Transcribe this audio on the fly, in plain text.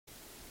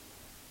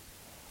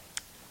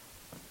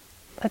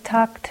The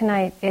talk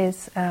tonight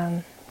is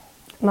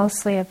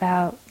mostly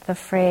about the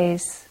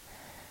phrase,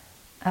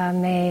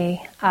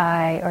 may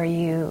I or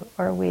you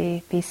or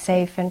we be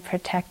safe and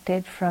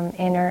protected from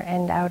inner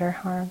and outer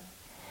harm.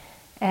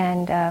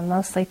 And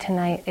mostly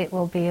tonight it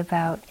will be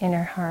about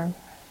inner harm.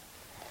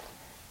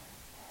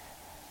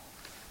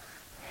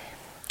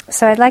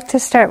 So I'd like to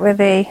start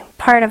with a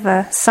part of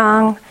a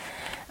song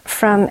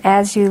from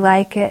As You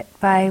Like It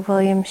by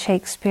William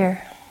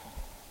Shakespeare.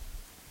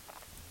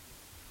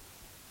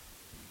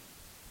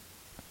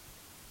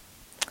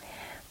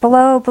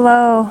 Blow,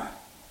 blow,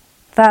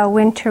 thou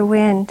winter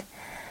wind,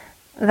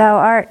 thou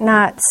art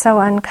not so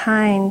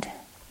unkind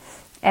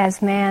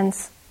as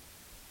man's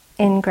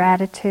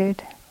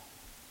ingratitude.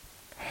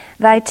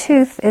 Thy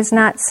tooth is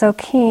not so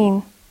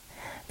keen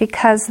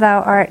because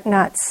thou art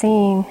not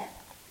seen,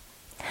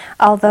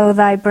 although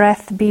thy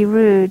breath be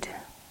rude.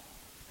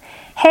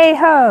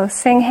 Hey-ho,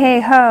 sing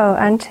hey-ho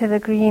unto the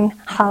green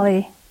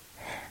holly.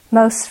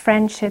 Most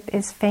friendship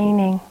is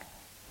feigning,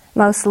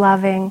 most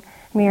loving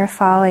mere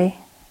folly.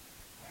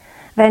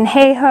 Then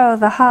hey-ho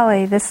the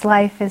holly, this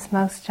life is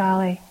most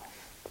jolly.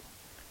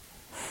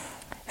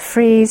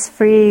 Freeze,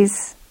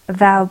 freeze,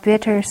 thou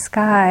bitter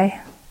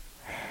sky,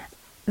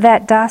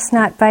 that dost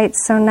not bite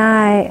so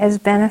nigh as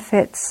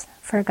benefits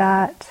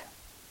forgot.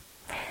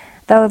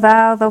 Though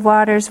thou the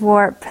waters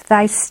warp,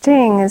 thy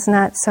sting is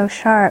not so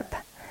sharp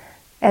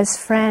as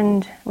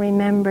friend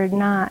remembered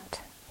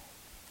not.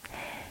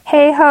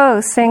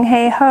 Hey-ho, sing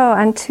hey-ho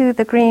unto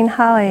the green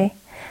holly,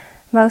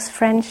 most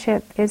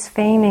friendship is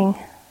feigning,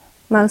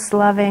 most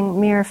loving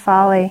mere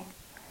folly.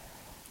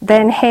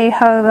 Then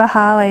hey-ho the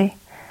holly,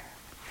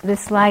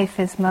 this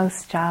life is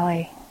most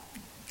jolly.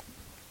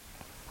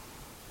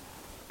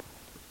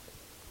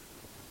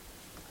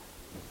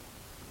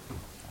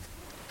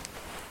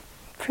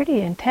 Pretty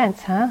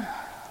intense, huh?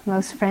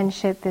 Most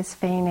friendship is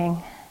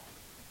feigning.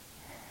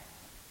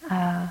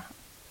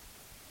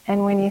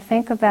 And when you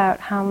think about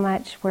how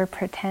much we're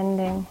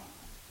pretending,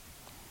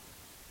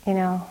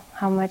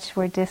 how much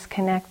we're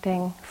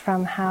disconnecting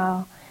from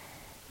how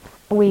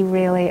we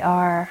really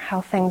are,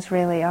 how things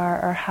really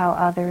are, or how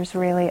others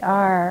really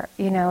are,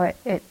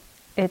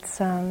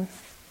 it's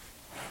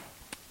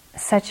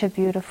such a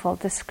beautiful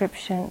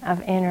description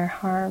of inner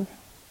harm.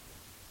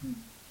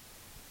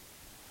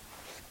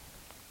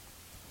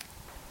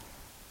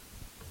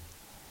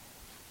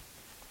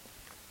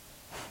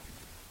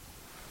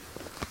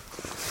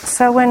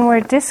 So when we're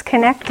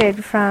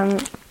disconnected from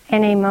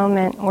any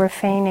moment, we're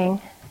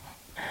feigning.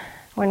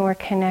 When we're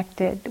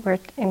connected, we're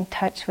in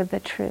touch with the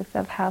truth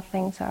of how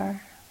things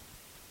are.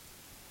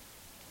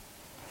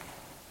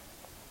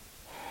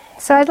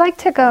 So I'd like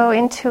to go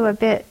into a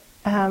bit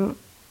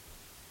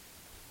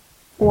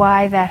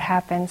why that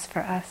happens for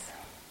us.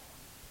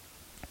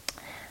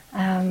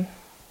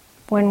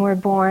 When we're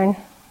born,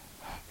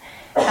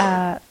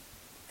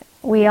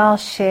 we all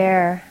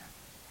share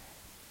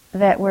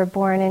that we're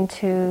born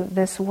into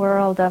this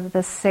world of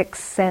the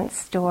 6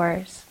 sense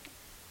doors: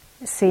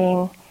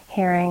 seeing,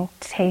 hearing,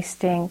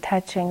 tasting,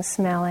 touching,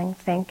 smelling,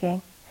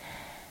 thinking.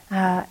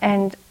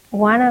 And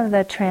one of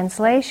the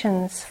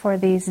translations for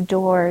these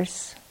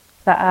doors,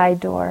 the eye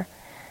door,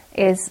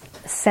 is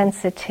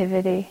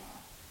sensitivity.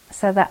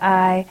 So the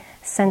eye,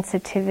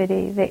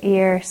 sensitivity, the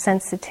ear,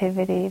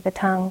 sensitivity, the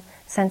tongue,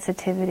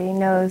 sensitivity,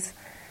 nose,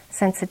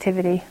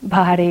 sensitivity,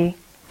 body,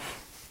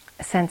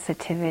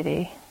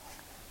 sensitivity,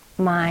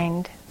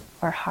 mind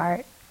or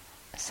heart,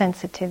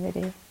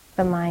 sensitivity,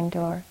 the mind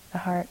door, the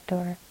heart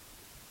door.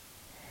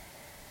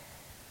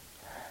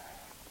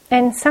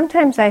 And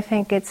sometimes I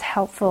think it's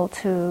helpful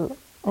to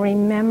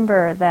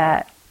remember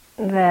that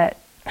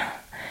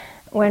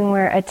when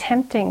we're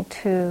attempting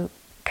to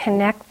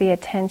connect the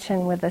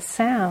attention with a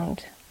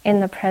sound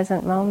in the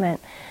present moment,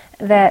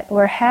 that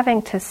we're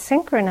having to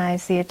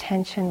synchronize the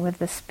attention with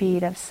the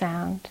speed of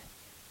sound.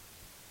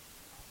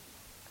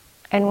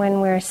 And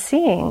when we're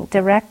seeing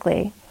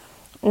directly,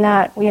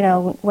 not,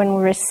 when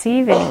we're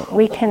receiving,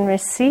 we can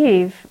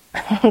receive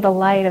the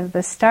light of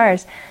the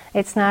stars.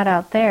 It's not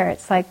out there.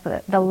 It's like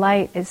the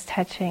light is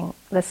touching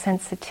the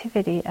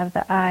sensitivity of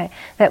the eye,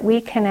 that we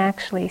can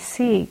actually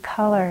see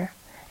color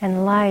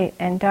and light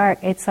and dark.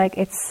 It's like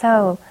it's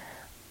so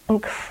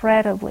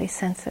incredibly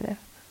sensitive.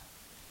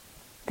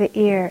 The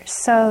ear,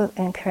 so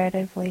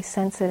incredibly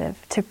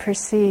sensitive to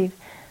perceive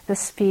the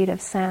speed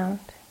of sound.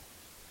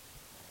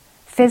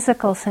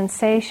 Physical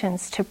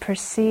sensations to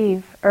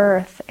perceive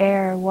earth,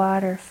 air,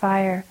 water,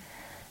 fire.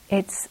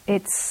 It's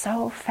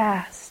so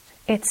fast.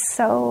 It's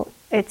so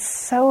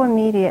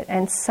immediate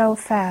and so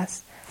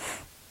fast.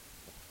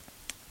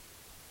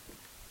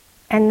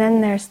 And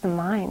then there's the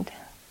mind.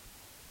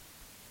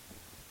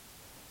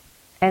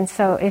 And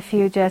so if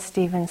you just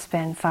even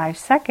spend 5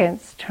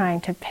 seconds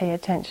trying to pay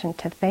attention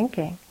to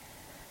thinking,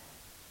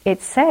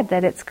 it's said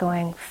that it's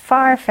going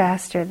far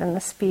faster than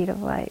the speed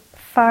of light,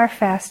 far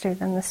faster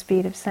than the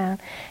speed of sound.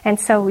 And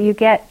so you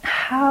get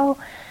how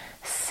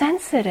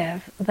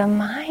sensitive the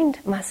mind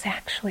must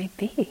actually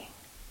be.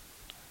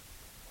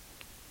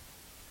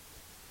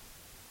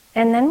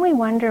 And then we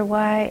wonder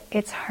why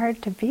it's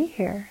hard to be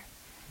here.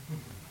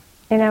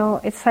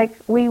 It's like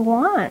we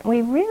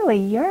really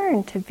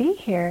yearn to be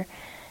here,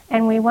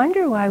 and we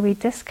wonder why we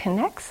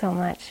disconnect so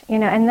much,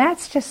 and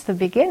that's just the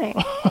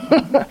beginning.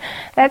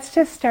 That's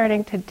just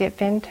starting to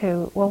dip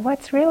into, well,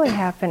 what's really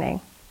happening?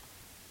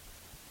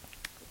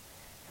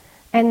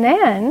 And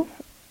then,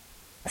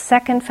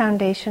 second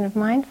foundation of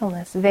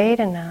mindfulness,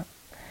 Vedana.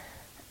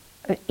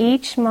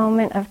 Each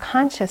moment of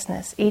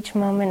consciousness, each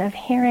moment of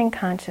hearing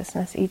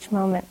consciousness, each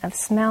moment of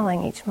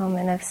smelling, each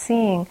moment of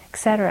seeing,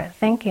 etc.,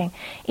 thinking,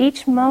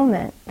 each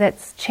moment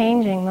that's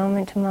changing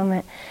moment to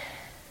moment,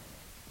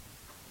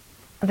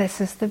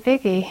 this is the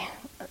biggie.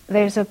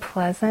 There's a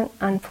pleasant,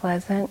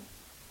 unpleasant,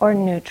 or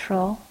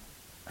neutral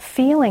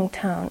feeling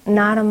tone,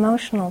 not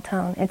emotional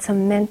tone. It's a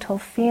mental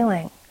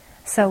feeling.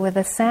 So with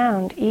a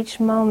sound, each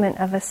moment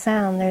of a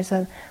sound, there's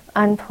an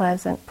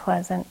unpleasant,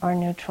 pleasant, or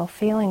neutral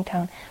feeling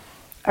tone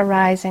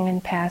arising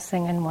and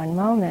passing in one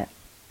moment.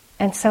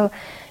 And so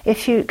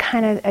if you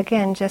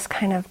just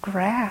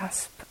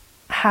grasp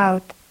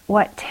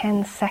what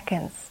 10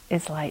 seconds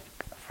is like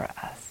for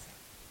us.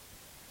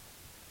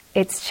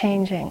 It's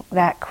changing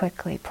that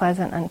quickly,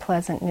 pleasant,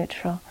 unpleasant,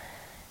 neutral.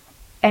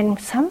 And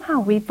somehow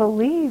we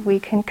believe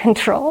we can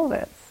control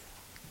this.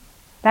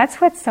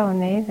 That's what's so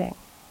amazing.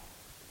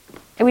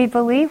 We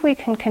believe we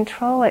can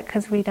control it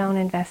because we don't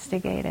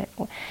investigate it.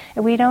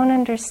 We don't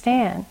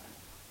understand.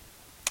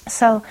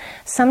 So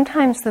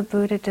sometimes the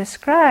Buddha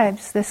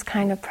describes this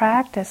kind of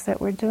practice that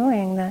we're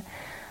doing, the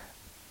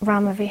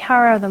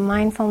Brahmavihara, the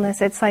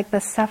mindfulness. It's like the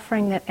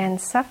suffering that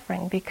ends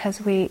suffering, because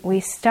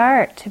we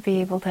start to be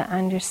able to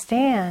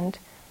understand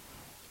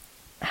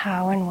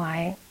how and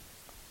why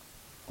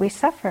we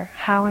suffer,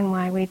 how and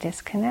why we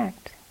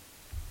disconnect.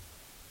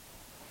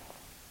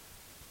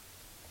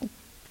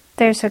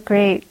 There's a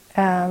great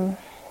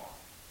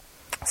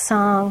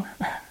song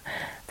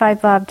by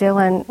Bob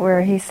Dylan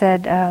where he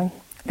said,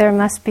 there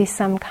must be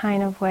some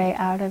kind of way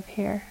out of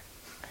here,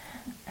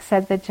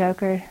 said the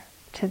joker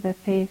to the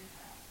thief.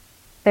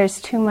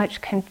 There's too much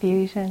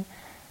confusion.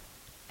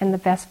 And the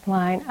best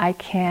line, I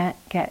can't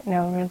get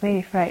no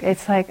relief, right?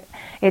 It's like,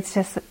 it's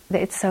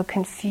so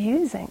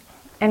confusing.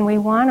 And we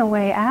want a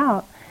way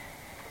out.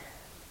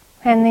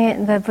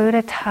 And the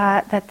Buddha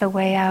taught that the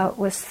way out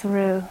was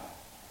through,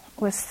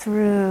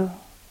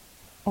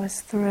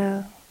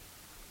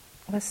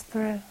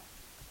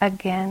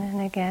 again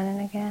and again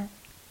and again.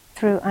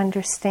 Through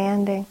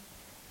understanding.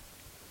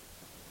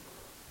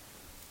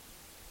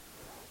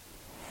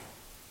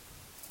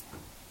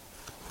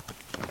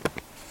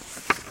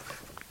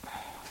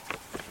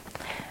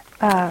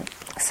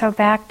 So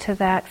back to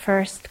that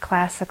first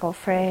classical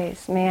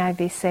phrase, may I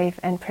be safe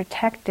and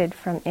protected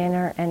from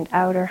inner and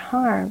outer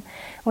harm.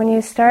 When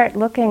you start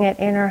looking at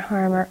inner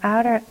harm or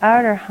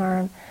outer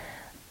harm,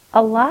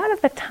 a lot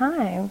of the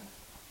time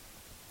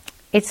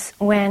it's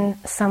when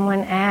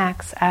someone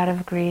acts out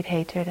of greed,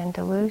 hatred, and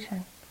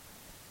delusion.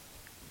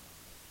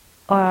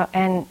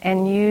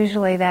 And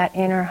usually that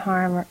inner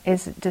harm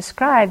is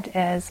described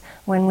as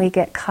when we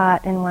get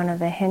caught in one of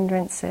the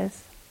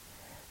hindrances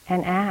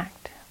and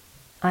act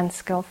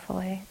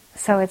unskillfully.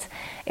 So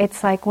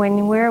it's like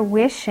when we're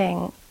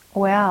wishing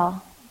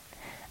well,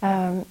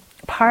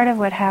 part of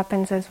what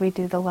happens as we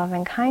do the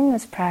loving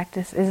kindness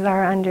practice is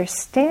our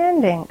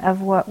understanding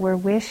of what we're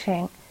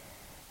wishing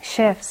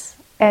shifts.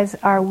 As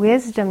our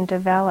wisdom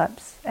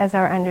develops, as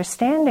our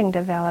understanding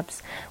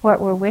develops,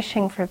 what we're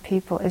wishing for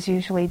people is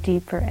usually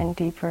deeper and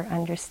deeper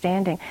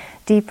understanding,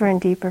 deeper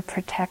and deeper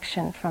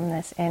protection from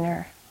this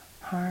inner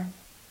harm.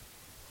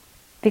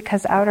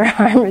 Because outer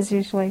harm is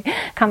usually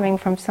coming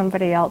from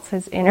somebody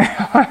else's inner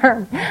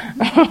harm.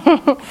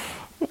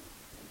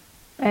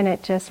 And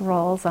it just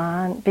rolls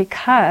on,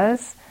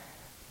 because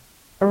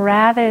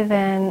rather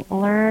than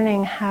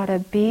learning how to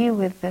be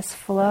with this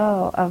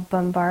flow of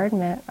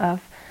bombardment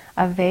of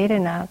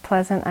Vedana,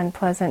 pleasant,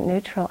 unpleasant,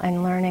 neutral,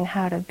 and learning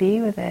how to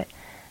be with it,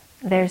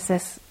 there's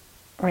this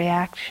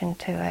reaction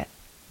to it,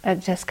 a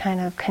just kind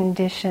of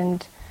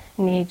conditioned,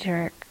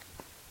 knee-jerk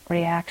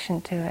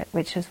reaction to it,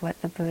 which is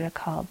what the Buddha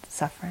called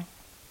suffering.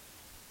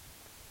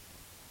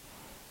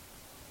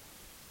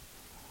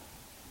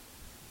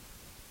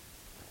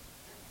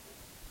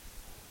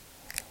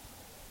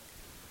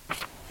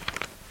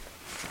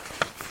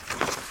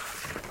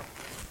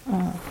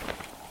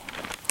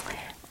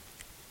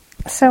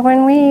 So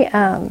when we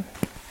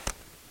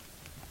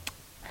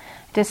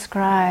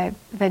describe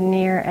the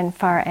near and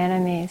far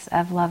enemies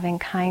of loving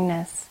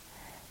kindness,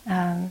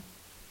 the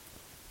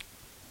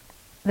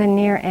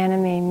near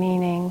enemy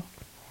meaning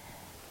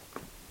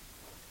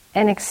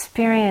an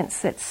experience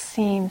that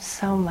seems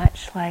so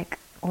much like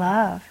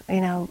love,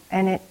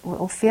 and it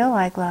will feel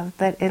like love,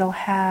 but it'll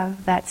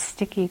have that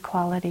sticky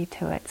quality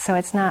to it. So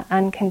it's not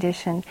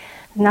unconditioned.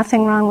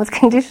 Nothing wrong with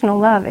conditional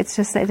love. It's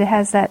just that it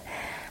has that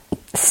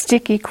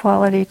sticky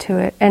quality to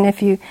it. And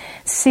if you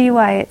see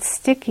why it's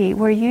sticky,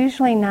 we're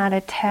usually not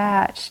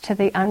attached to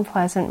the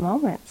unpleasant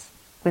moments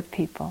with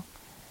people.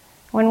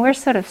 When we're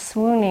sort of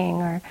swooning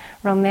or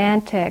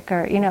romantic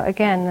or,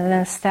 again, the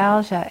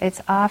nostalgia,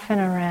 it's often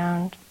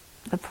around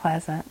the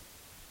pleasant.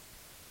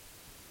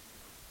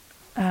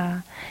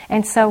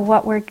 And so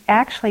what we're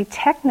actually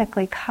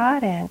technically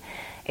caught in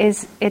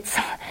is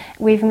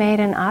we've made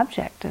an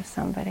object of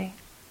somebody.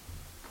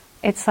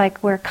 It's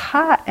like we're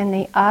caught in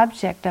the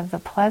object of the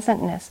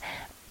pleasantness.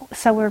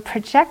 So we're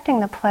projecting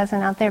the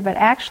pleasant out there, but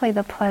actually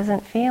the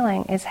pleasant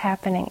feeling is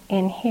happening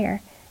in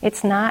here.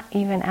 It's not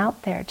even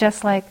out there.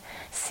 Just like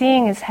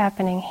seeing is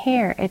happening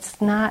here,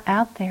 it's not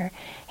out there.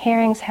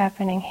 Hearing's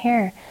happening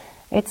here.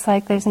 It's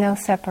like there's no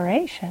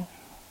separation.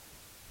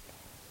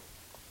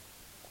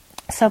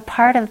 So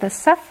part of the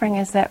suffering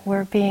is that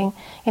we're being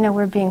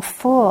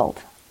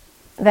fooled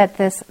that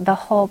the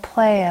whole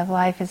play of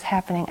life is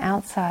happening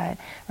outside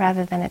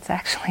rather than it's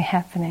actually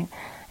happening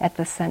at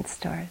the sense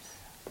doors.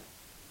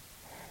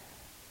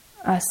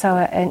 So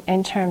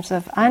in terms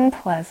of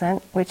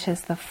unpleasant, which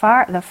is the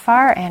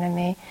far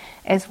enemy,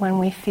 is when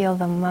we feel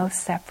the most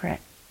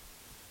separate.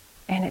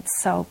 And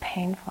it's so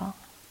painful.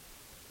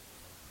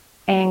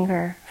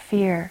 Anger,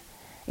 fear.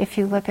 If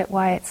you look at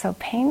why it's so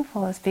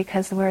painful, is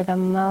because we're the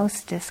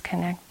most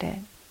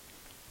disconnected.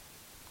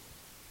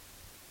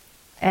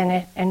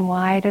 And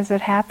why does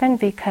it happen?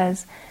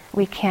 Because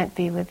we can't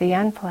be with the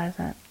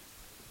unpleasant.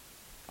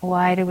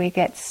 Why do we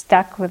get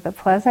stuck with the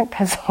pleasant?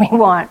 Because we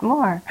want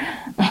more.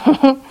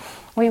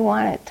 We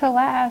want it to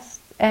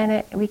last,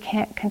 and we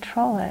can't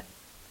control it.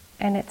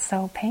 And it's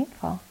so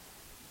painful.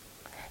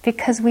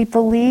 Because we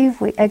believe,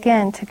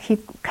 again, to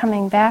keep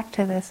coming back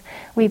to this,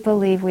 we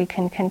believe we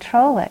can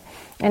control it.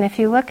 And if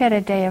you look at a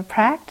day of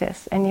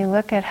practice, and you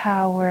look at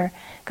how we're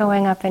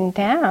going up and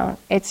down,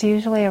 it's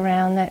usually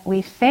around that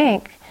we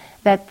think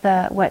that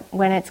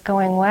when it's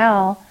going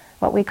well,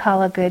 what we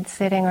call a good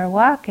sitting or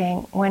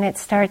walking, when it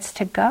starts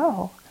to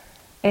go,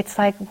 it's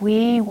like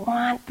we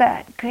want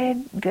that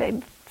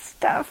good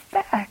stuff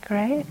back,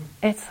 right?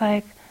 It's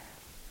like,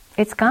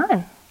 it's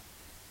gone.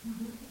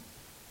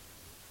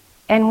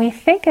 And we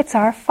think it's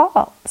our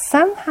fault.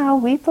 Somehow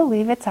we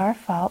believe it's our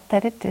fault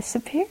that it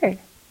disappeared.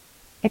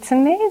 It's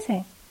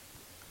amazing.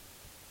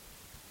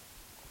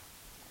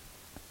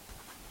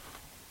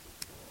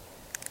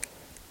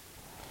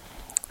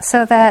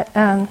 So that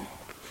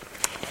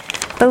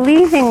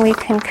believing we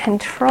can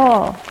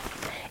control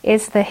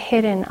is the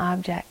hidden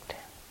object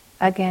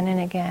again and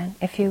again.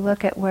 If you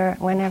look at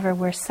whenever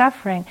we're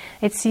suffering,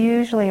 it's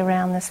usually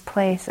around this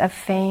place of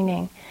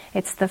feigning.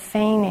 It's the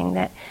feigning,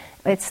 that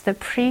it's the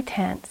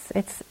pretense,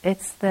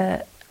 it's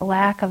the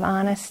lack of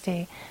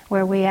honesty,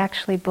 where we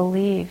actually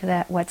believe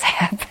that what's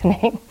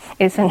happening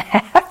isn't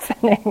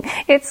happening.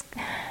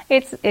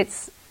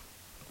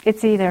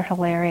 It's either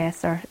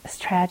hilarious or it's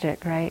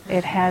tragic, right?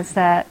 It has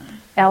that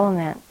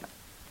element.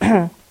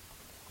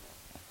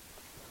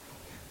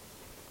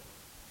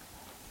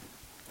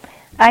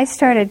 I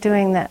started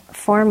doing that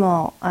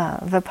formal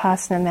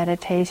Vipassana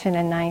meditation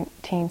in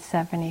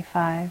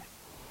 1975,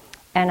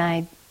 and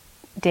I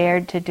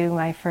dared to do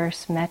my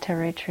first metta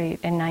retreat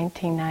in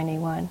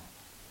 1991.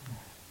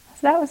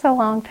 So that was a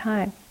long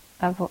time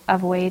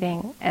of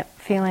waiting,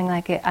 feeling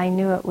like I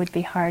knew it would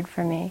be hard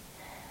for me.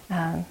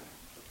 And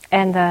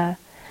the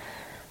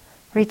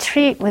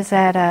retreat was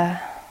at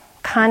a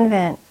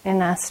convent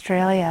in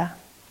Australia.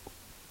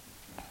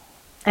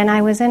 And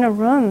I was in a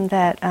room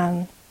that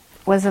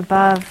was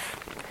above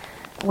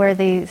where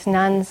these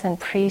nuns and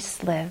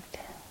priests lived.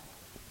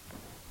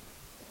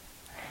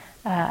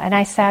 And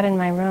I sat in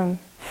my room.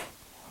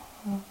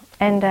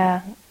 And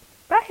I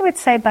would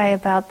say by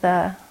about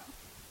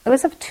it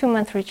was a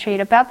 2-month retreat,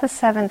 about the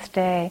 7th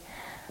day,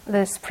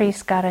 this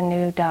priest got a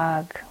new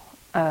dog,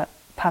 a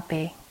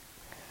puppy,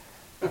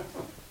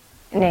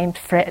 named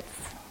Fritz.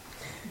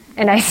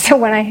 And I still,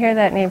 when I hear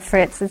that name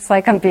Fritz, it's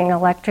like I'm being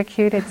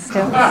electrocuted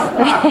still.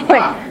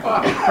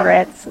 Like,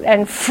 Fritz.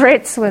 And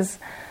Fritz was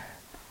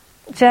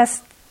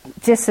just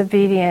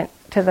disobedient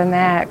to the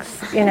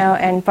max,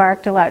 and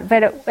barked a lot.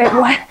 But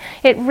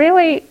it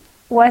really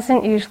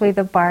wasn't usually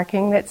the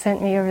barking that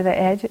sent me over the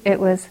edge. It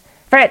was,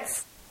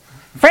 Fritz!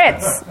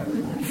 Fritz!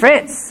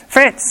 Fritz!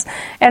 Fritz!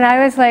 And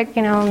I was like,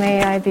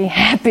 may I be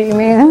happy,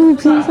 man.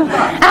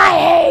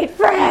 I hate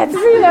Fritz!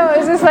 It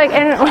was just like,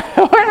 and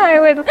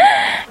when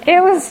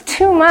it was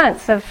 2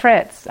 months of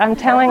Fritz. I'm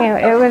telling you,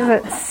 it was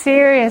a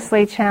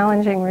seriously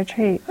challenging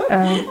retreat.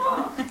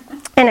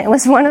 And it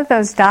was one of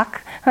those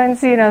dock ones,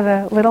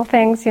 the little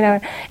things,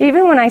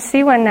 Even when I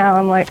see one now,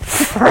 I'm like,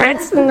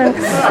 Fritz! And then,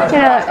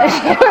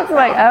 it's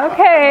like,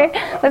 okay,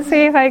 let's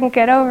see if I can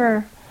get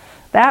over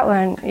that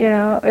one.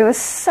 It was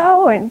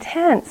so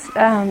intense,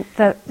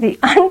 the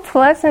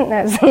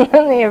unpleasantness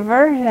and the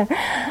aversion,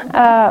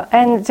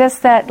 and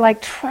just that,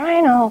 like,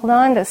 trying to hold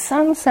on to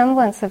some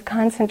semblance of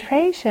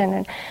concentration,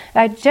 and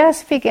I'd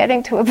just be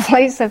getting to a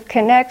place of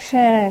connection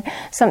and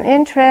some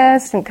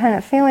interest and kind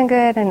of feeling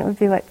good, and it would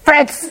be like,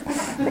 Fritz!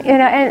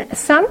 And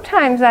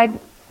sometimes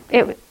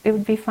it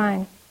would be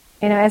fine.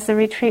 As the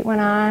retreat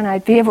went on,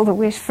 I'd be able to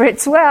wish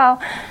Fritz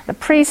well, the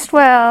priest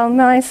well,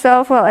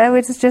 myself well. I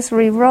was just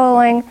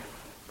re-rolling.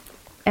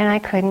 And I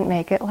couldn't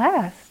make it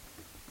last.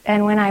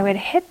 And when I would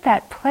hit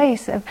that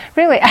place of,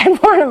 really,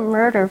 I'd want to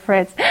murder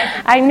Fritz.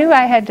 I knew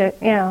I had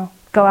to,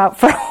 go out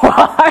for a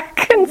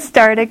walk. and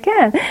start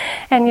again.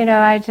 And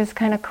I just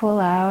kind of cool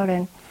out,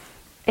 and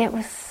it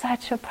was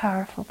such a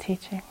powerful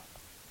teaching.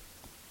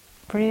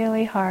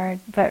 Really hard,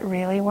 but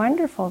really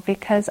wonderful,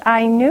 because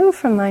I knew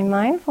from my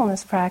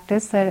mindfulness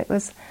practice that it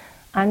was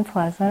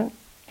unpleasant,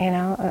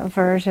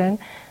 aversion,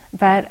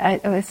 but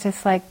it was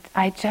just like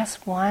I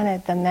just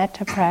wanted the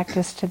metta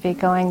practice to be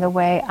going the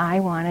way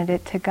I wanted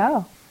it to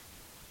go.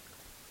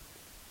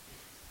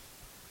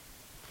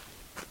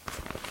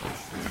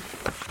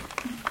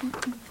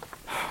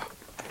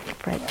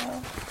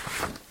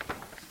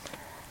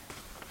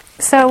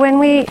 So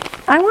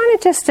I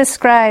want to just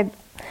describe,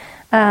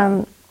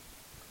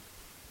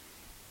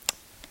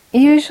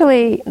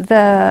 usually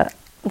the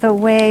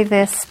way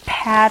this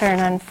pattern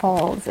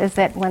unfolds is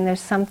that when there's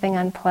something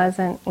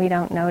unpleasant, we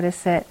don't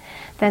notice it,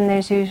 then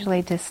there's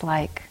usually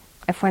dislike.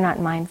 If we're not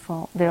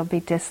mindful, there'll be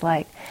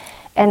dislike.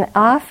 And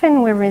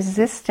often we're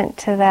resistant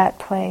to that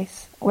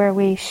place where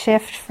we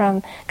shift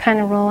from kind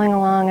of rolling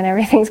along and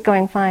everything's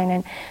going fine.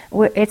 And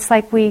it's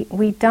like we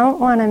don't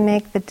want to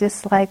make the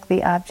dislike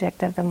the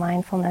object of the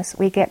mindfulness.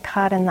 We get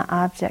caught in the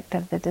object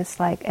of the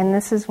dislike. And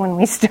this is when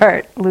we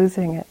start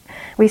losing it.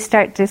 We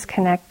start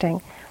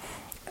disconnecting.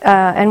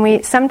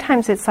 And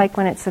sometimes it's like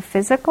when it's a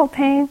physical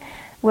pain,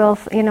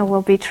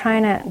 we'll be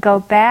trying to go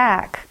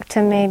back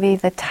to maybe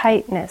the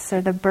tightness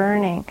or the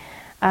burning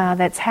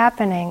that's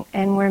happening,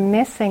 and we're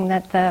missing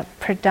that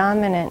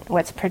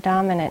what's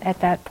predominant at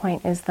that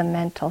point is the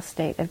mental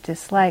state of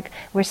dislike.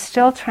 We're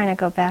still trying to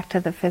go back to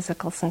the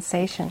physical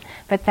sensation,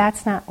 but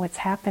that's not what's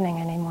happening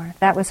anymore.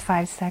 That was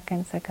 5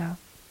 seconds ago.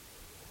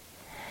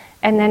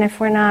 And then if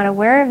we're not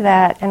aware of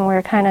that, and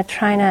we're kind of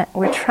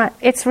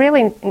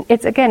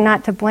it's again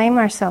not to blame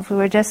ourselves,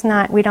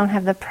 we don't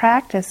have the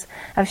practice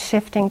of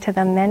shifting to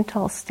the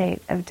mental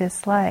state of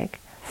dislike.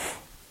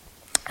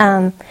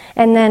 And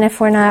then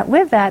if we're not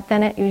with that,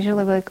 then it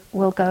usually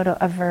will go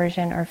to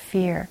aversion or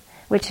fear,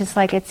 which is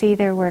like it's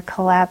either we're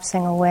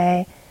collapsing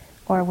away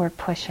or we're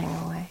pushing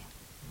away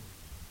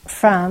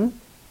from.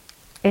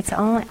 It's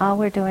only, all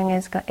we're doing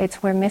is,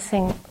 we're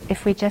missing,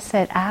 if we just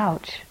said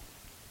ouch,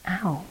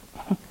 ow.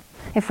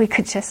 If we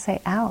could just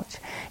say ouch,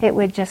 it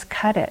would just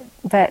cut it.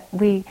 But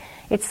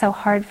it's so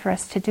hard for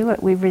us to do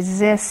it. We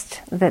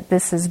resist that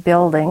this is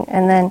building.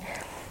 And then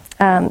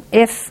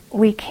if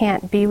we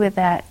can't be with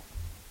that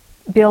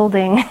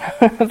building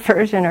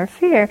aversion or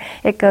fear,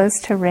 it goes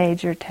to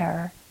rage or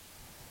terror.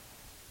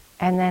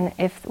 And then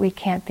if we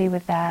can't be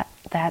with that,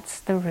 that's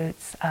the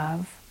roots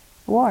of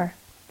war.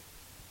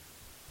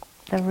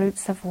 The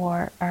roots of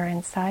war are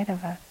inside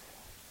of us.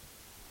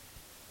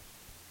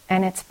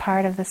 And it's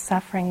part of the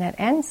suffering that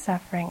ends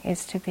suffering,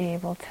 is to be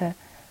able to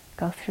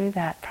go through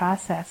that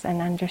process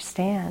and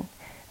understand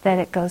that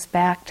it goes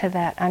back to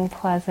that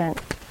unpleasant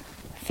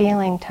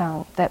feeling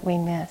tone that we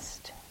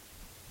missed.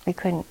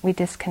 We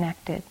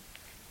disconnected.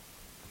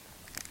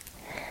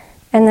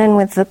 And then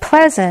with the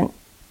pleasant,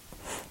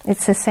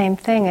 it's the same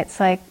thing. It's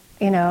like,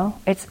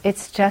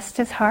 it's just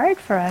as hard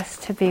for us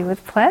to be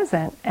with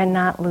pleasant and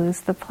not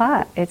lose the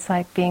plot. It's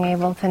like being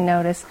able to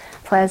notice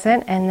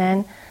pleasant and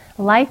then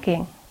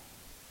liking.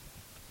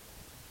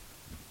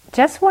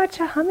 Just watch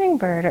a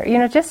hummingbird,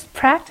 or just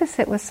practice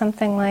it with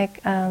something like,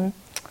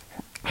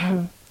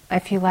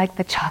 if you like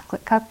the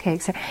chocolate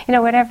cupcakes,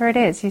 or whatever it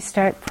is. You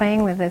start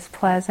playing with this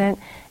pleasant,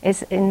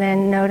 and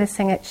then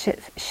noticing it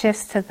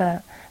shifts to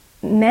the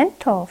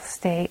mental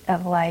state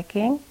of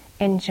liking,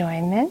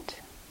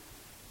 enjoyment.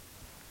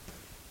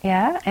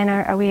 Yeah, and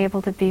are we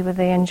able to be with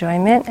the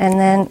enjoyment, and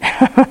then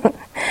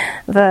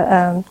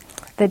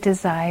the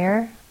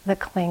desire, the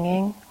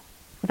clinging,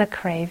 the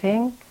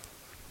craving,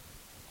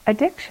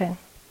 addiction.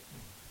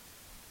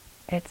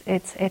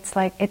 It's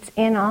like it's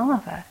in all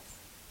of us.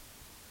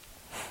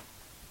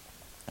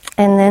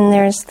 And then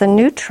there's the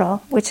neutral,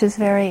 which is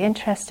very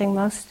interesting.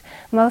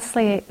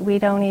 Mostly we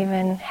don't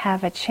even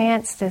have a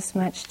chance as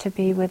much to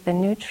be with the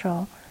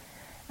neutral,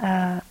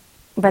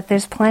 but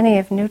there's plenty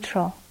of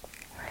neutral.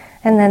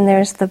 And then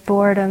there's the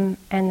boredom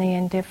and the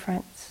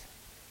indifference.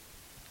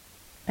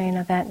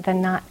 That the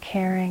not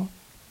caring.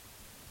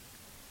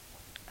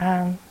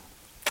 And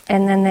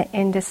then the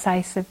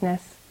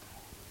indecisiveness.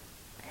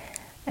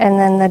 And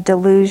then the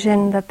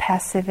delusion, the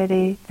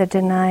passivity, the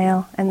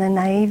denial, and the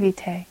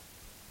naivete.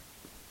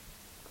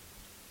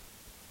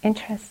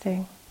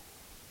 Interesting.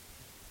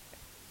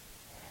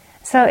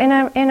 So in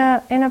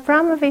a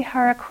Brahma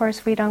Vihara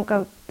course, we don't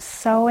go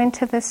so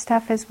into this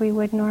stuff as we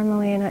would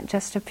normally in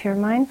just a pure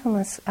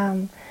mindfulness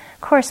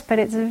course, but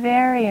it's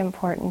very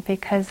important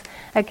because,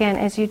 again,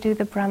 as you do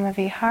the Brahma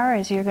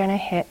Viharas, you're going to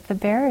hit the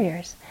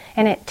barriers,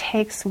 and it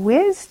takes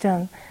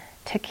wisdom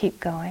to keep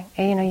going.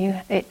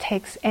 It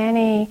takes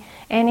any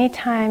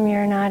time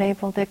you're not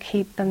able to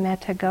keep the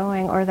metta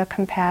going, or the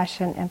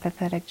compassion,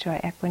 empathetic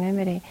joy,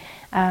 equanimity.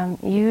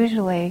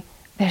 Usually,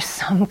 there's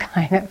some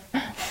kind of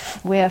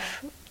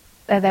whiff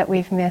that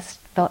we've missed,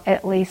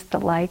 at least the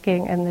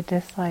liking and the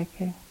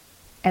disliking,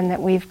 and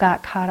that we've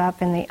got caught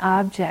up in the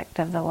object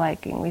of the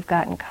liking. We've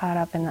gotten caught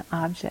up in the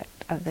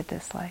object of the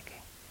disliking.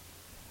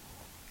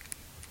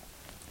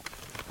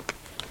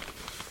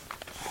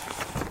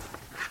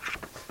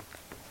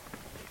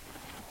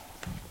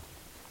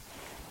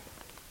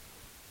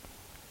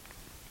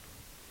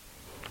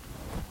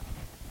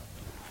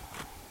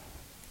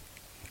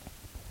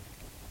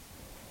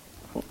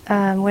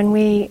 when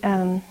we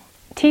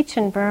teach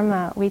in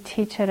Burma, we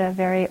teach at a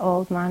very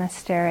old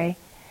monastery.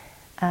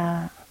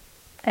 And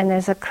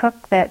there's a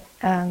cook that,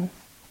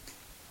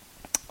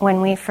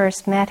 when we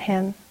first met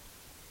him,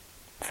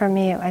 for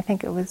me, I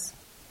think it was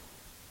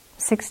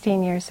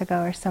 16 years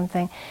ago or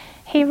something,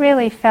 he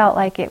really felt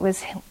like it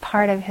was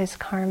part of his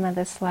karma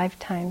this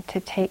lifetime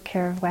to take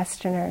care of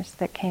Westerners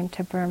that came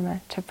to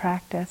Burma to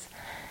practice.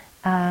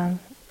 And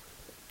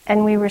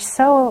we were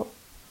so,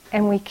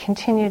 and we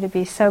continue to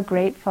be so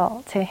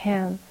grateful to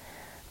him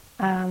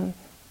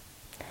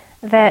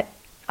that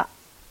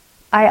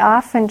I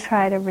often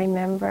try to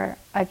remember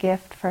a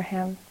gift for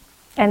him.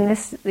 And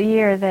the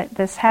year that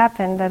this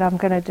happened, that I'm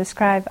going to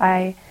describe,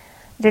 I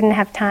didn't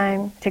have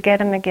time to get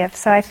him a gift,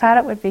 so I thought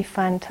it would be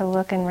fun to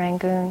look in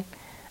Rangoon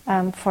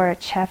for a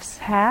chef's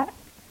hat.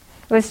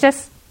 It was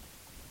just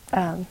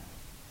an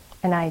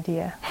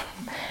idea.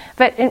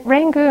 But in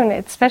Rangoon,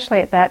 especially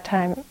at that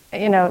time,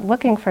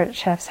 looking for a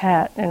chef's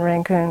hat in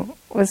Rangoon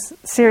was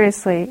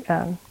seriously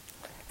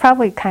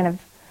probably kind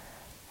of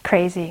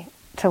crazy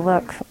to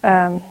look.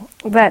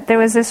 But there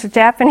was this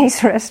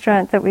Japanese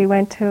restaurant that we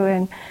went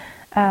to,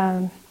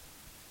 and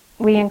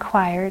we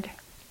inquired.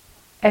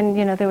 And,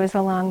 there was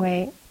a long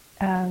wait.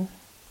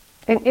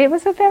 It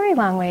was a very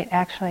long wait,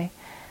 actually.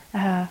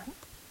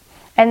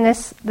 And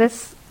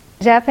this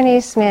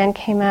Japanese man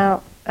came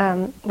out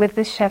with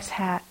this chef's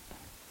hat.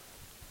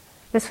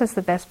 This was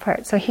the best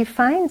part. So he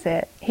finds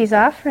it, he's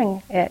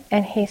offering it,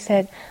 and he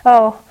said,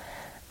 "Oh,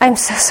 I'm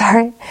so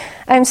sorry.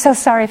 I'm so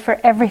sorry for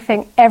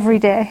everything, every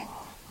day."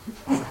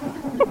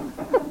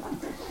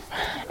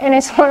 And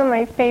it's one of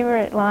my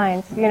favorite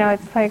lines.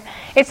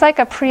 It's like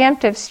a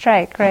preemptive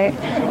strike, right?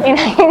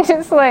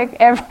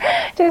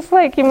 Just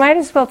like you might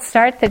as well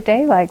start the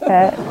day like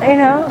that,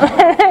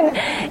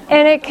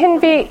 and it can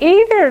be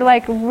either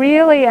like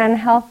really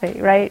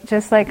unhealthy, right?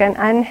 Just like an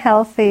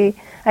unhealthy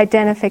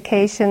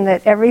identification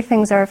that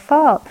everything's our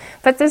fault.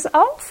 But there's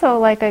also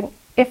like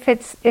if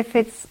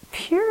it's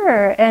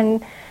pure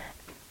and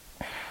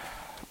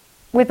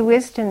with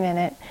wisdom in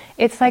it,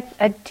 it's like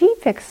a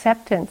deep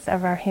acceptance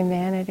of our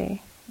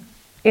humanity.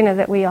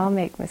 That we all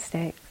make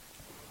mistakes.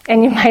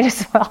 And you might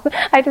as well,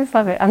 I just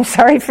love it. I'm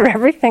sorry for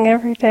everything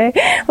every day.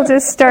 We'll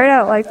just start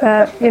out like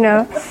that,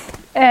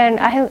 And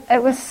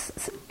it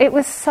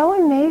was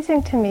so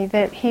amazing to me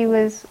that he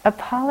was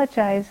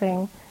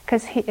apologizing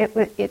because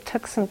it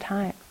took some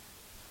time.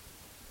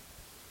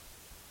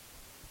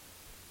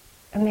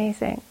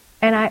 Amazing.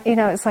 And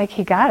it's like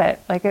he got it,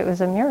 like it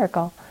was a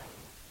miracle.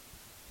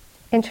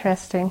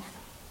 Interesting.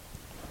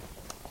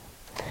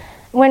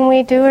 When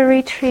we do a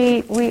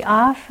retreat, we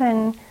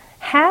often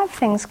have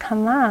things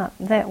come up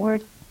that we're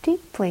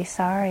deeply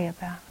sorry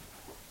about.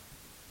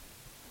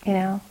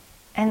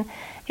 And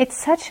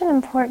it's such an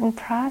important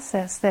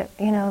process that,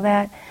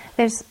 that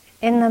there's,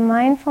 in the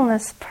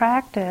mindfulness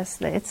practice,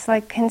 it's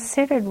like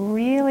considered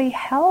really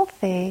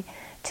healthy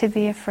to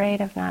be afraid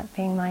of not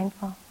being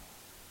mindful.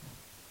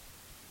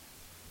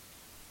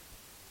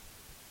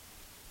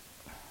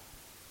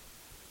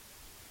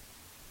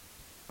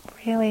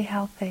 Really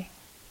healthy.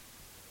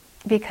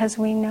 Because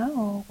we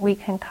know we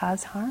can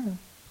cause harm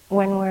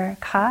when we're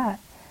caught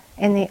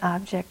in the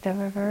object of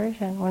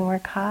aversion, when we're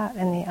caught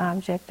in the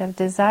object of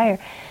desire.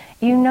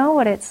 You know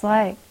what it's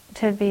like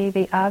to be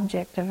the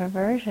object of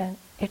aversion.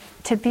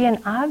 To be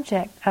an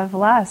object of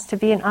lust, to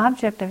be an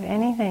object of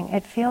anything,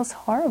 it feels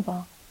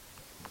horrible.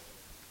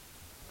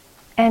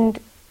 And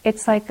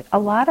it's like a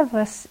lot of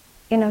us,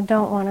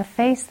 don't want to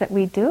face that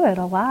we do it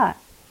a lot.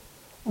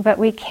 But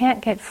we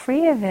can't get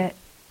free of it.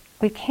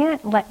 We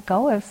can't let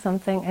go of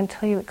something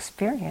until you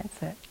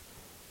experience it.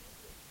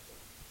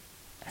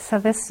 So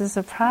this is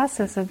a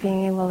process of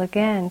being able,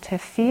 again, to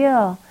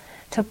feel,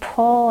 to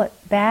pull it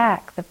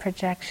back, the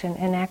projection,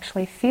 and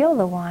actually feel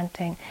the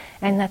wanting,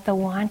 and that the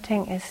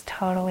wanting is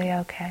totally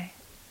okay,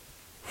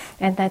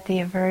 and that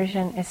the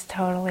aversion is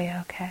totally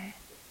okay.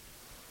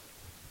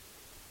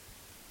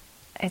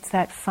 It's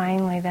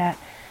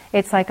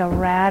it's like a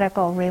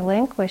radical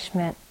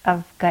relinquishment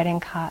of getting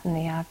caught in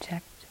the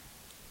object.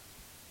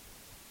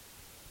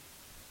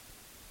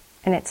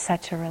 And it's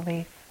such a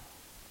relief.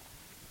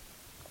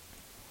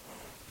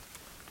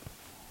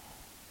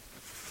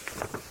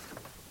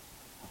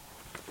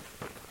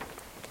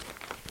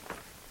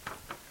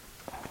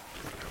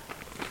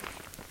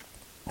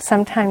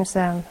 Sometimes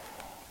I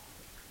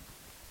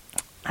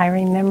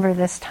remember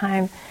this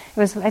time, it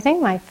was I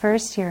think my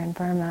first year in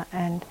Burma,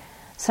 and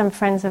some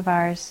friends of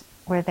ours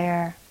were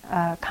there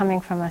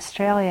coming from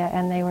Australia,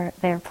 and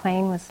their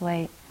plane was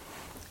late.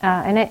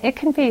 And it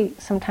can be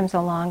sometimes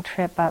a long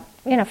trip up,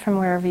 from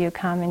wherever you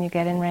come, and you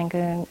get in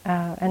Rangoon,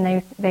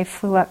 and they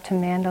flew up to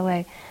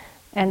Mandalay,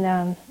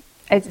 and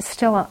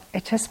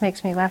it just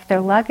makes me laugh.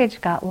 Their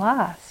luggage got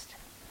lost.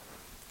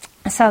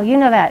 So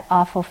that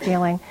awful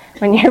feeling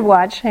when you're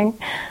watching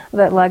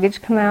the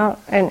luggage come out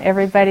and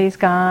everybody's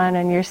gone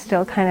and you're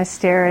still kind of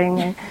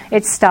staring and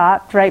it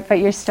stopped, right? But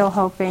you're still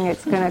hoping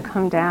it's going to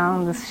come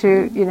down the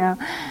chute,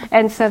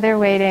 And so they're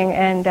waiting,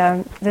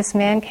 and this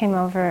man came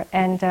over,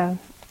 and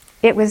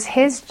it was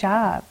his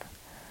job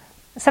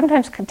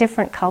Sometimes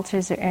different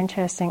cultures are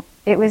interesting.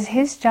 It was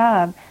his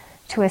job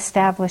to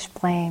establish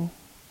blame.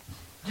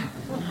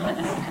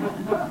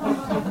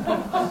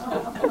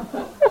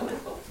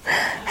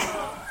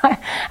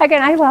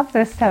 Again, I love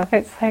this stuff.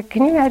 It's like,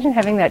 can you imagine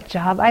having that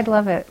job? I'd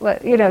love it.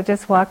 You know,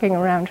 just walking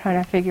around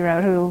trying to figure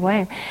out who to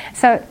blame.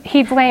 So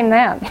he blamed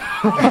them.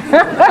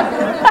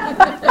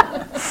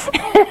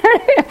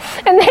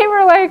 And they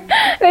were like,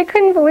 they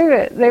couldn't believe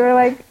it. They were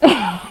like,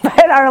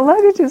 but our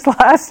luggage is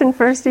lost, and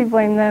first he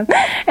blamed them.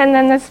 And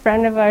then this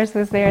friend of ours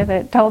was there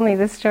that told me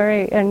the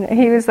story, and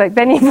he was like,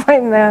 then he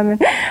blamed them.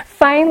 And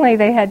finally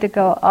they had to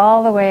go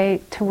all the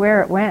way to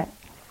where it went.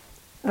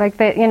 Like,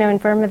 they, you know, in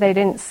Burma they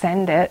didn't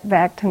send it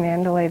back to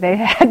Mandalay. They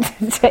had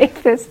to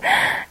take this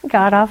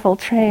god-awful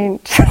train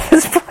to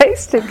this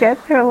place to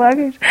get their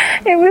luggage.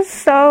 It was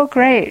so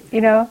great,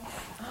 you know,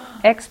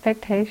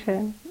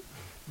 expectation.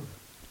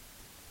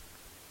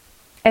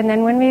 And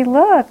then when we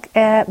look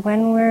at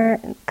when we're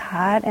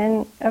caught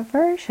in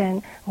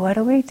aversion, what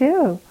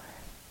do?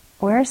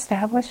 We're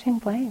establishing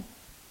blame.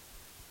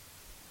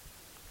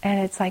 And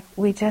it's like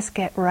we just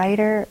get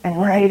righter and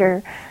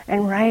righter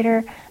and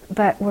righter,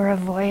 but we're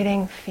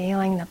avoiding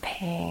feeling the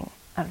pain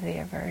of the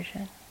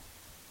aversion.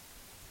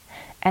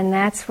 And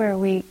that's where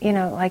we, you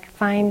know, like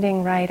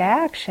finding right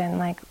action,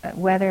 like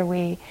whether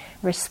we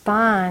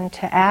respond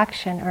to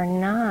action or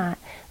not,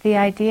 the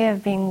idea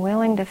of being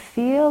willing to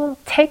feel,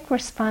 take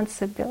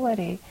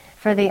responsibility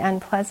for the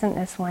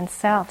unpleasantness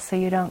oneself, so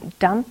you don't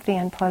dump the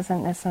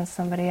unpleasantness on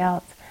somebody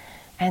else,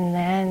 and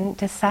then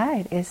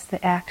decide, can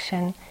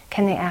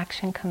the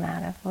action come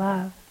out of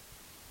love?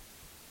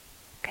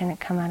 Can it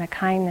come out of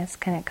kindness?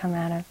 Can it come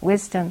out of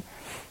wisdom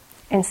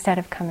instead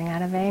of coming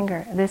out of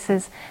anger? This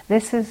is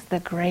the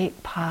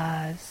great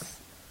pause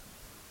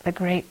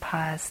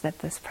that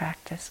this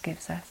practice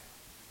gives us.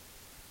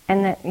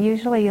 And that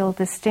usually you'll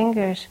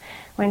distinguish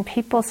when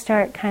people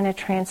start kind of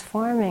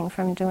transforming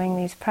from doing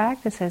these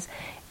practices,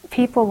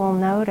 people will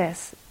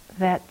notice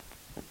that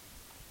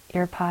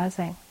you're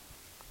pausing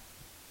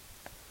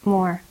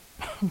more,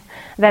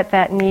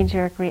 that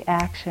knee-jerk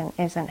reaction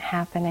isn't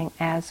happening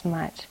as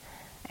much.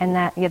 And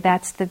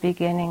that's the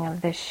beginning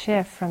of this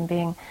shift from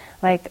being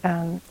like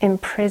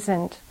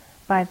imprisoned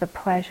by the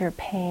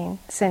pleasure-pain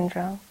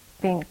syndrome,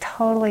 being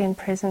totally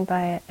imprisoned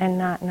by it and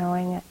not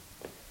knowing it.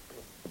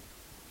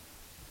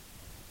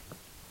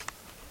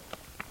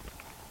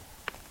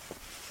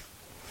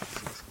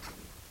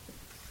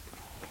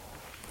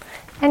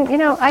 And, you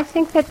know, I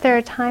think that there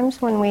are times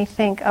when we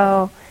think,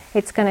 oh,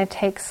 it's going to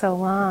take so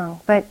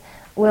long. But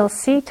we'll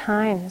see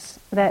times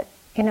that,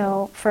 you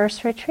know,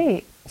 first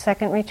retreat,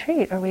 second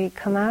retreat, or we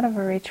come out of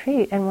a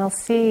retreat and we'll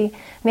see,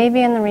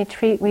 maybe in the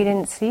retreat we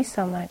didn't see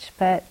so much,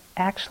 but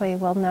actually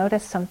we'll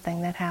notice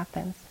something that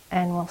happens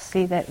and we'll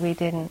see that we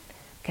didn't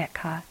get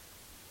caught.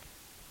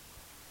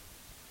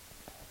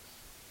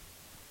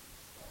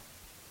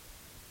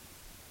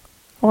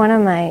 One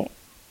of my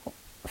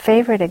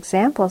favorite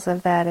examples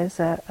of that is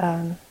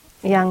a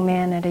young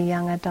man at a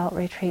young adult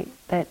retreat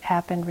that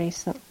happened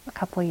a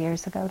couple of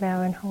years ago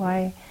now in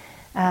Hawaii.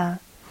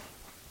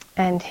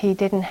 And he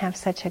didn't have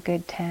such a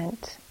good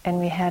tent, and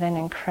we had an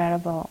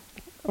incredible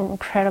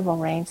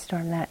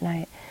rainstorm that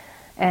night.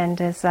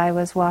 And as I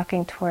was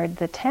walking toward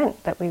the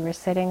tent that we were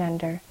sitting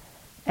under,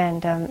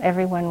 and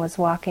everyone was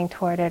walking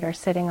toward it or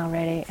sitting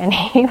already, and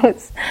he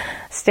was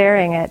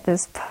staring at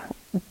this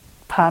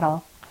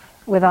puddle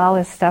with all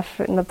his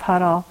stuff in the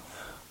puddle.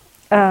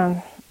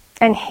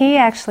 And he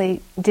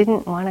actually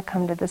didn't want to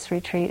come to this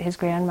retreat. His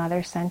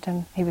grandmother sent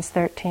him. He was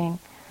 13.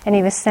 And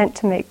he was sent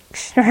to make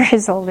sure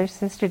his older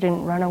sister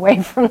didn't run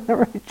away from the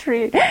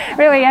retreat.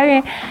 Really, I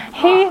mean,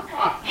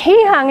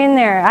 he hung in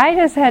there.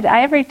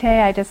 Every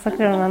day I just looked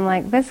at him, I'm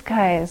like, this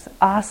guy is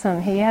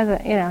awesome. He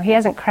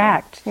hasn't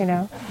cracked, you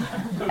know.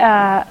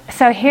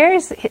 So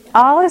here's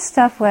all his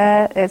stuff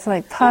wet. It's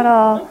like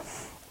puddle.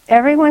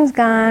 Everyone's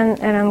gone,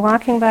 and I'm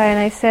walking by, and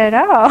I said,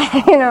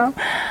 oh, you know,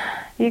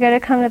 you got to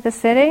come to the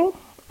sitting?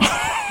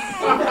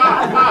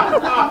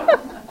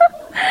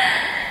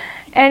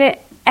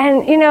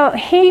 And you know,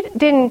 he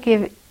didn't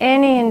give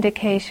any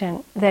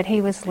indication that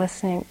he was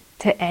listening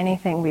to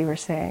anything we were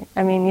saying.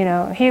 I mean, you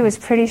know, he was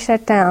pretty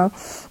shut down.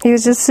 He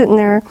was just sitting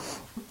there,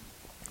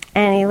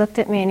 and he looked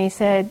at me and he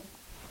said,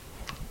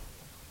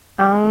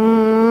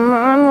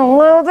 I'm a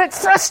little bit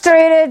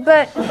frustrated,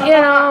 but, you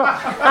know,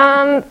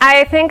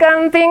 I think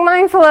I'm being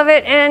mindful of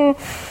it, and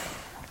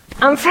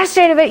I'm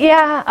frustrated, but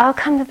yeah, I'll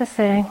come to the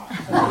sitting.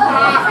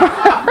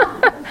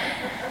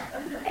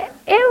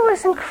 It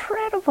was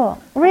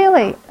incredible,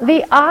 really.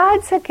 The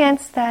odds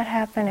against that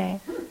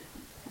happening.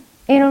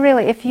 You know,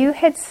 really, if you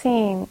had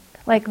seen,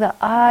 like, the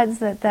odds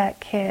that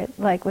kid,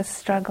 like, was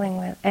struggling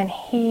with, and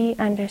he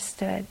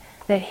understood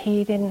that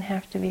he didn't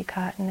have to be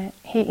caught in it.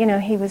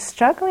 He was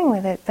struggling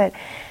with it, but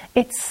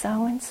it's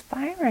so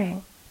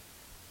inspiring.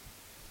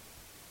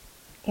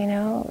 You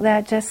know,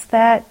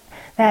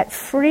 that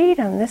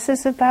freedom. This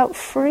is about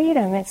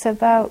freedom. It's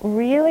about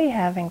really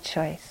having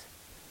choice.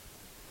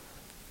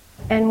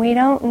 And we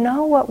don't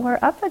know what we're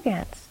up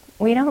against.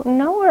 we don't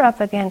know we're up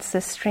against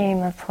the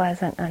stream of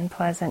pleasant,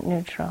 unpleasant,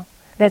 neutral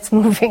that's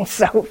moving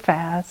so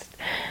fast.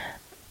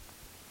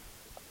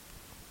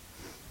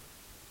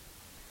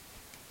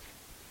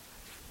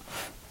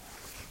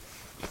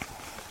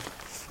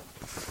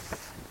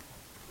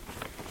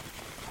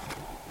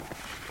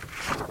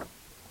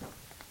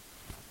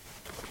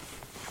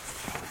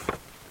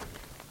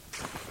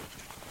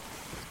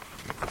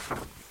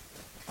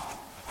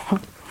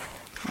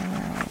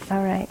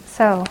 All right,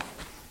 so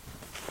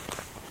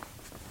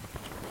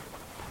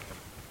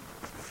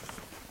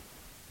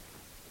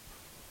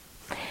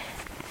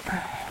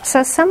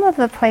some of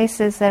the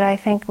places that I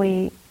think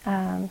we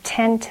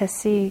tend to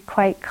see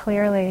quite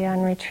clearly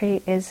on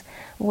retreat is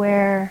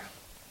where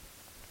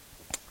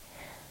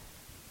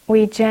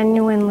we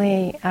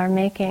genuinely are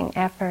making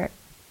effort,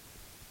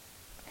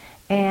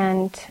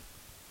 and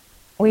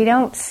we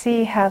don't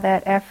see how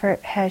that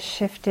effort has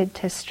shifted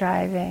to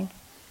striving.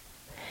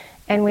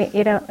 And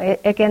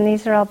again,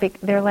 these are all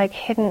they're like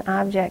hidden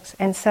objects,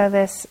 and so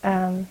this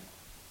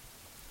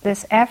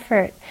this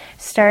effort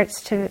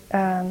starts to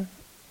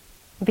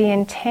be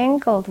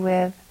entangled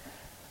with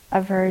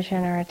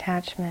aversion or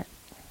attachment.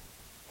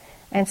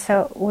 And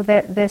so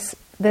this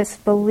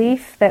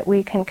belief that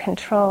we can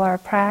control our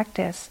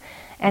practice,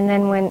 and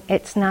then when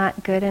it's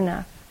not good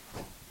enough,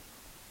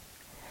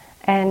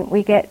 and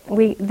we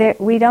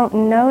don't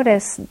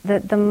notice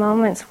the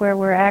moments where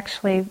we're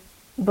actually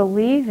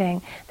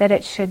believing that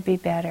it should be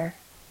better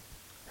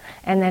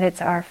and that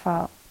it's our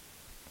fault.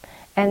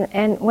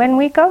 And when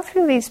we go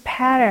through these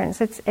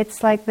patterns,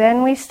 it's like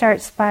then we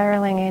start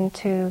spiraling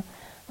into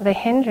the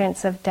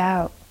hindrance of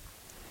doubt,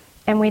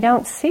 and we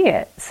don't see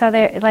it. So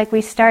like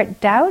we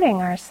start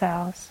doubting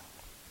ourselves,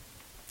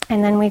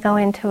 and then we go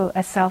into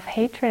a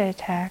self-hatred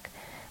attack.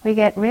 We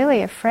get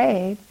really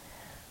afraid,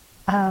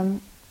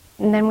 and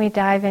then we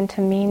dive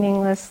into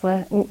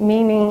meaninglessness,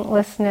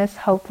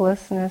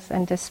 hopelessness,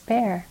 and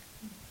despair.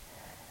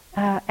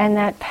 And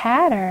that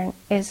pattern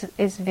is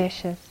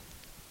vicious.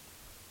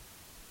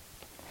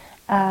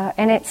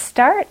 And it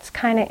starts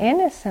kind of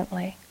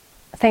innocently.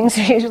 Things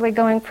are usually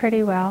going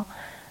pretty well,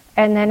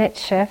 and then it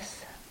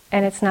shifts,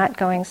 and it's not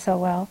going so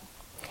well.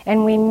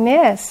 And we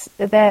miss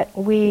that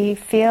we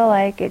feel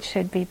like it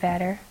should be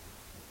better.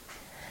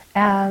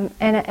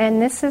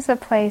 And this is a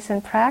place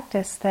in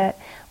practice that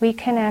we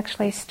can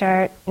actually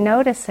start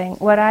noticing.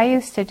 What I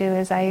used to do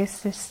is I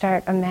used to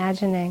start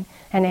imagining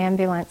an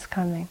ambulance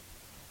coming.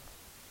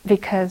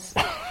 Because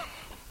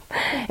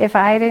if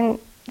I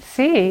didn't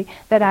see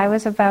that I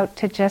was about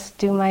to just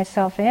do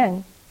myself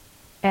in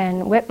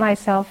and whip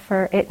myself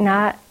for it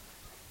not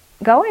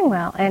going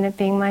well and it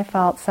being my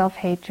fault,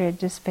 self-hatred,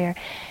 despair.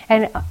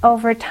 And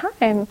over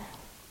time,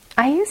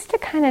 I used to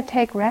kind of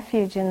take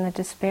refuge in the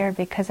despair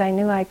because I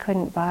knew I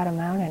couldn't bottom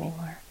out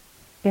anymore.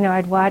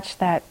 I'd watch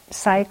that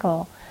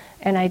cycle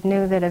and I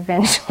knew that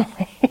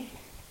eventually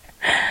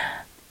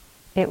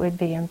it would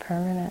be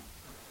impermanent.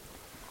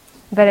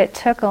 But it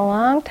took a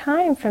long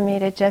time for me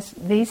to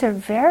these are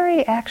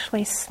very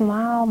actually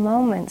small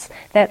moments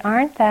that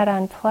aren't that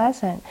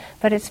unpleasant,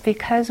 but it's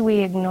because we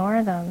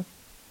ignore them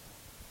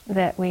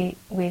that we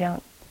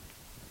don't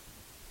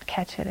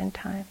catch it in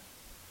time.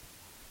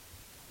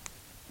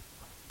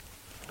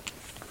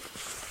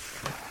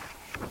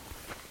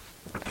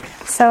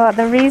 So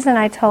the reason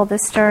I told the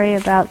story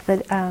about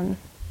the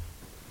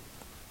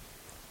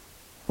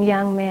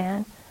young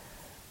man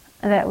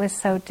that was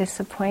so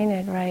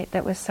disappointed, right,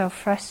 that was so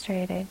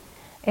frustrated,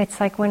 it's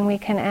like when we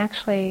can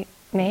actually,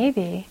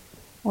 maybe,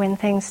 when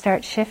things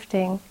start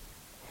shifting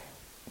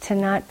to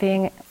not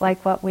being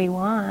like what we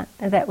want,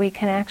 that we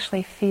can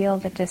actually feel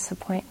the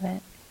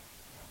disappointment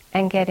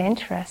and get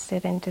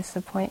interested in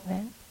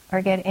disappointment,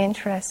 or get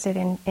interested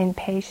in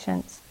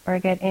patience, or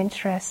get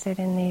interested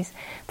in these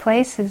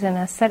places in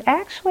us that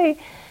actually,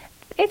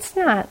 it's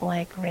not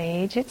like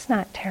rage, it's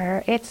not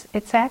terror,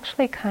 it's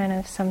actually kind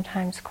of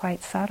sometimes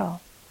quite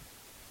subtle.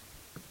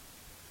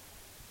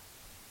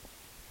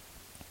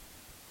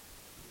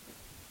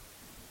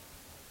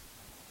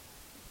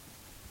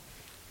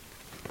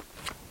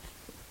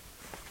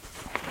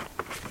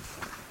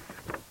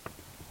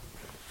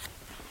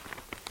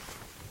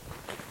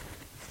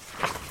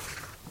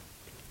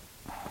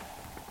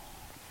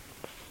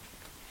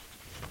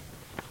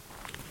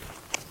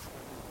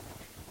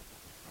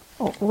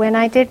 When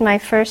I did my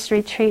first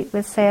retreat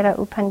with Sayadaw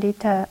U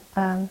Pandita,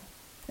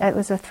 it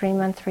was a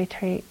 3-month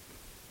retreat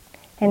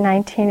in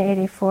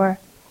 1984.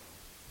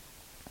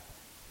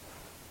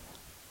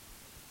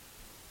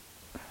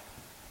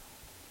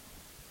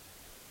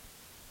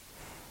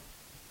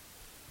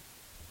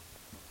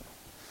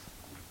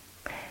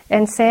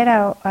 And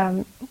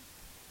Sayadaw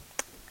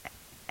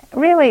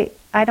really,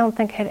 I don't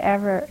think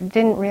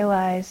didn't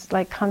realize,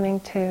 like coming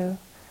to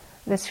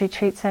this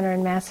retreat center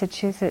in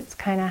Massachusetts,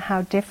 kind of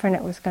how different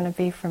it was going to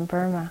be from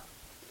Burma.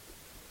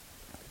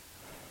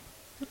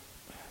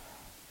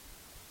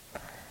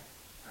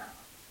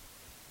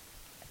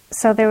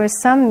 So there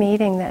was some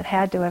meeting that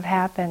had to have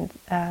happened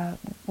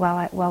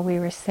while we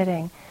were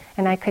sitting,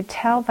 and I could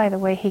tell by the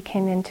way he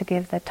came in to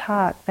give the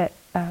talk that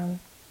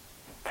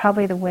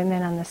probably the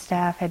women on the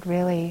staff had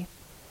really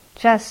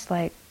just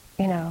like,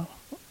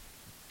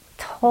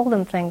 told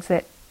him things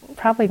that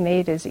probably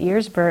made his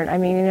ears burn. I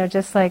mean,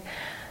 just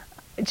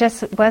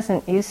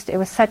wasn't used to, it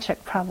was such a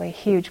probably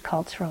huge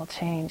cultural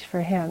change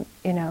for him,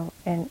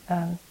 and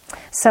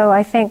so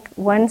I think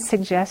one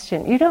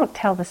suggestion, you don't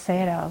tell the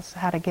Sayadaws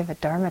how to give a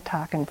Dharma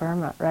talk in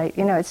Burma, right?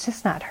 It's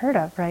just not heard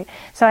of, right?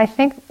 So I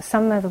think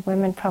some of the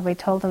women probably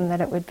told him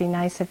that it would be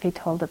nice if he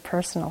told a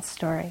personal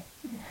story.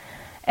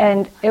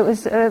 And it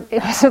was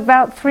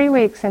about 3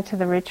 weeks into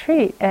the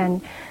retreat,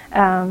 and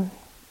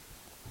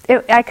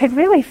I could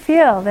really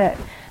feel that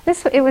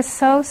it was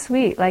so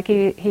sweet. Like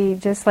he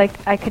just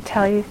I could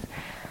tell you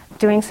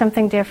doing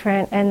something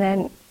different, and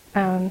then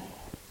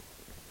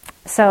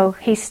so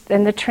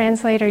and the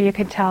translator, you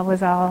could tell,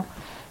 was all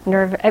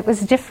nervous. It was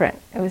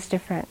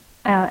different.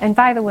 And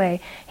by the way,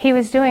 he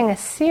was doing a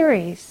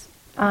series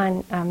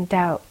on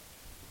doubt,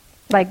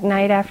 like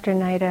night after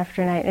night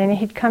after night, and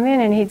he'd come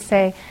in and he'd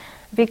say,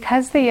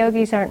 because the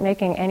yogis aren't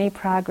making any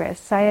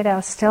progress,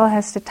 Sayadaw still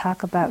has to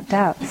talk about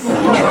doubt.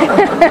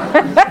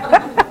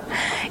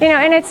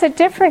 And it's a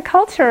different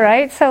culture,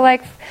 right? So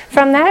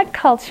from that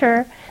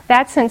culture,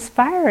 that's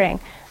inspiring.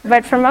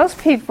 But for most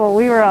people,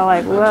 we were all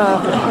like,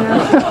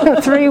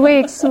 whoa, 3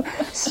 weeks,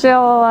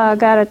 still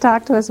got to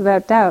talk to us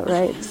about doubt,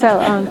 right?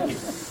 So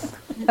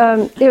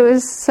it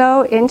was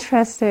so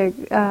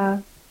interesting.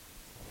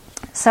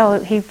 So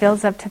he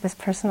builds up to this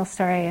personal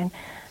story, and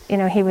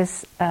he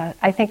was,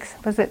 I think,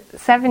 was it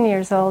 7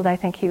 years old? I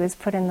think he was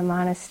put in the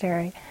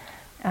monastery.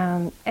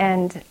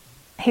 And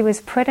he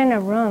was put in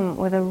a room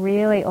with a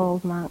really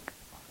old monk.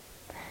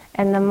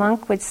 And the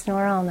monk would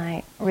snore all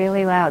night,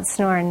 really loud,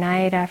 snore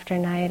night after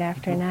night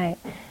after night.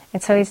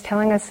 And so he's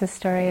telling us this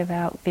story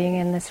about being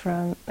in this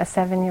room, a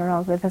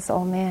 7-year-old with this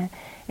old man.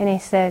 And he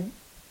said,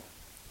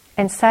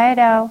 and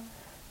Sayadaw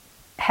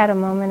had a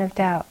moment of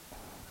doubt.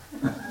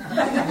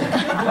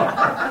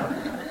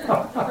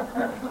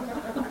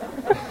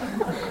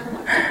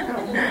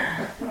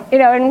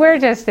 And we're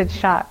just in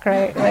shock,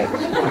 right?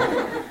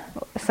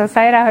 So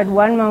Sayadaw had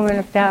one moment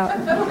of doubt.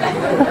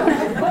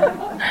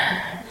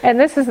 And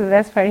this is the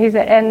best part. He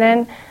said, and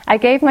then I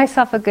gave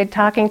myself a good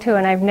talking to,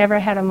 and I've never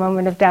had a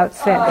moment of doubt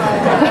since.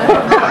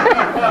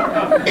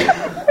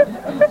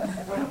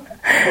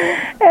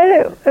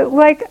 And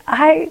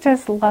I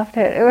just loved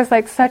it. It was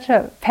like such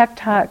a pep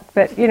talk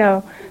that,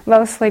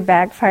 mostly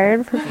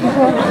backfired for people.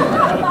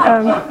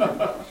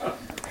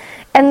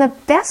 And the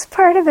best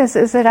part of this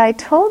is that I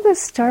told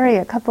this story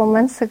a couple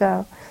months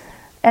ago,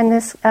 and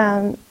this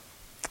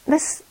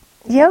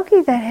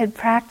yogi that had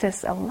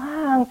practiced a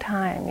long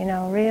time,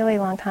 really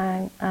long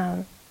time,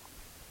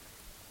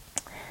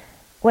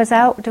 was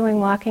out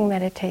doing walking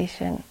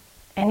meditation,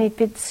 and he'd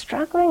been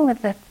struggling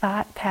with the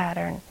thought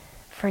pattern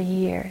for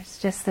years,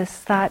 just this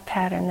thought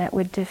pattern that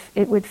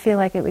it would feel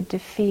like it would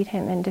defeat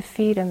him and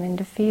defeat him and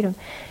defeat him,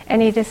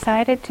 and he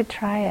decided to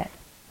try it.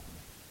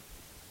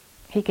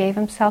 He gave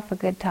himself a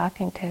good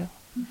talking to.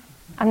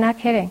 I'm not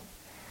kidding.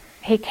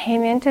 He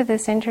came into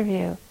this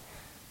interview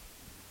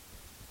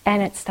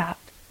and it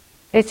stopped.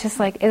 It's just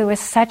it was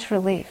such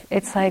relief.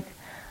 It's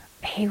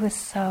he was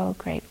so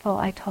grateful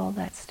I told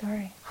that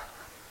story.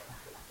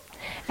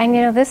 And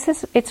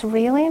it's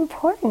really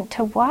important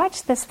to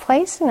watch this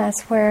place in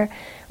us where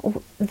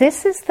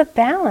this is the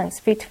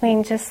balance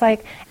between just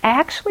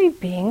actually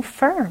being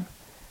firm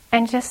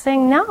and just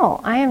saying,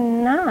 no, I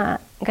am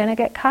not going to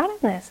get caught in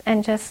this,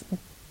 and just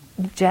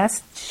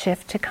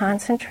shift to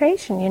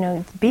concentration.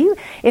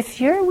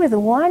 If you're with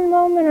one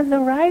moment of the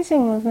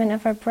rising movement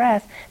of our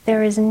breath,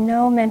 there is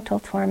no mental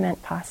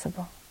torment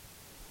possible.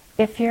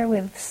 If you're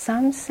with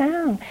some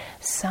sound,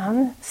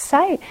 some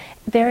sight,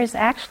 there is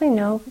actually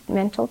no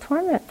mental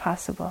torment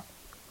possible.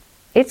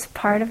 It's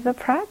part of the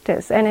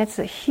practice, and it's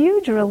a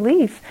huge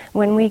relief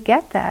when we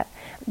get that.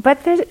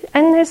 But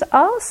there's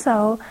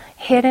also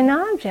hidden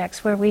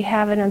objects where we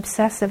have an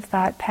obsessive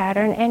thought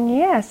pattern, and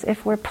yes,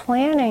 if we're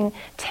planning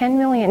 10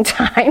 million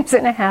times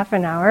in a half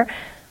an hour,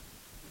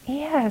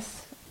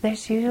 yes,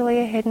 there's usually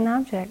a hidden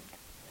object.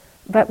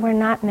 But we're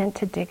not meant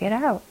to dig it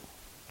out,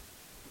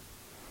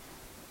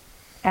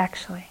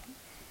 actually.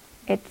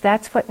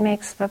 That's what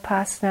makes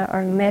Vipassana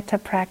or Metta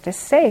practice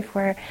safe,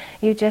 where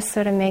you just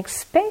sort of make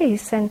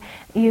space and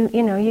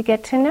you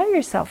get to know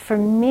yourself. For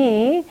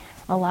me,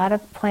 a lot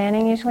of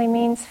planning usually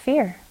means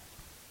fear.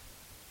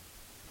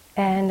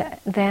 And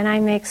then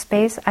I make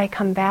space, I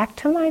come back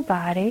to my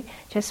body,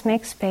 just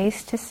make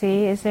space to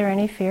see, is there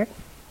any fear?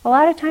 A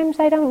lot of times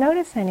I don't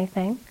notice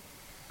anything,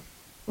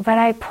 but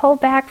I pull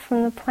back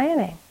from the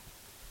planning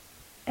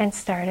and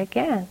start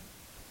again.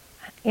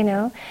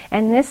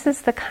 And this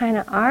is the kind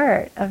of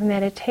art of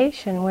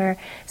meditation where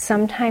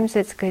sometimes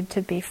it's good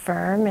to be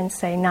firm and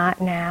say,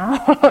 not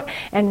now,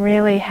 and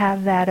really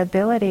have that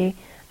ability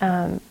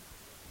to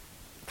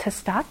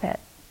stop it.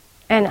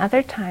 And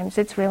other times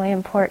it's really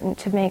important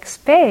to make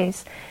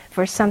space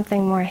for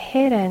something more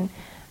hidden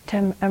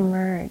to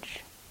emerge.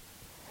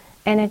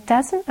 And it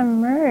doesn't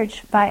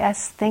emerge by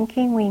us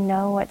thinking we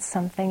know what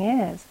something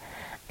is.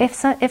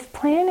 If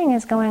planning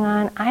is going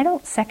on, I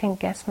don't second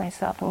guess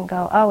myself and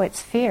go, oh, it's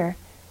fear,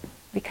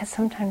 because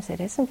sometimes it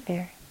isn't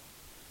fear.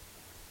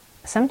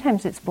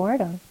 Sometimes it's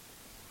boredom.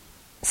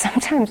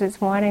 Sometimes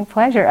it's wanting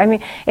pleasure. I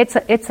mean, it's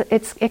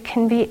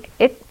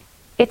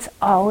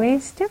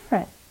always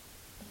different.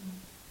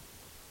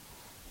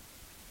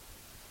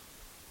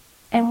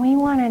 And we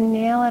want to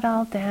nail it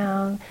all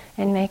down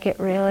and make it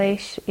really,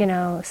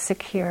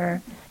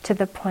 secure to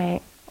the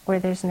point where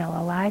there's no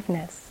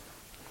aliveness.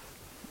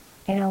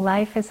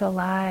 Life is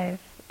alive.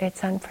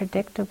 It's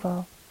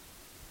unpredictable.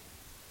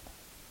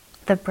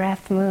 The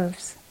breath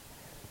moves.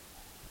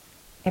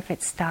 If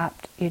it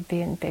stopped, you'd be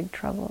in big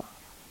trouble.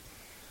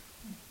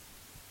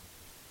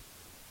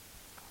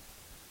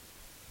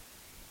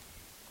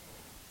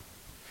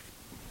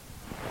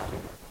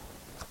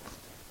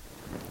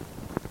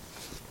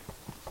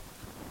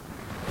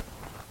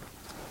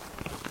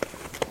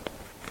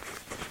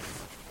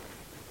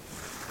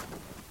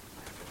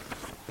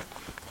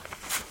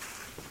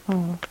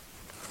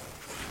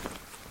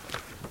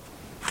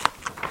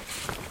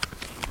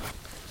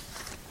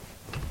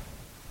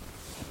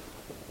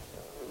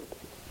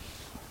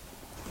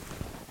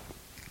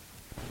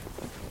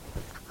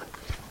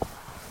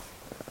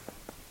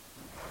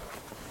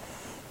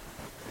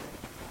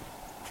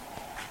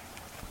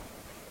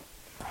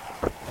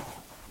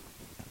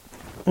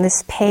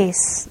 This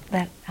pace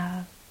that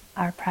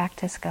our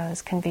practice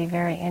goes can be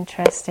very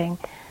interesting.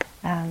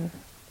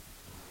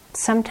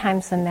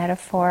 Sometimes the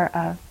metaphor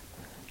of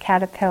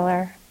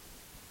caterpillar,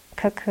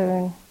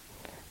 cocoon,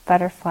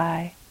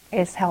 butterfly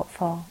is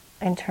helpful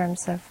in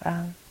terms of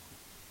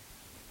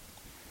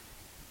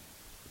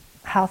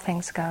how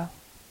things go.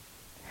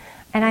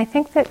 And I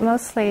think that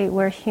mostly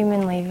we're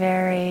humanly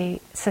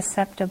very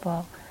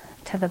susceptible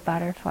to the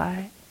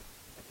butterfly.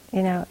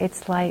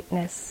 Its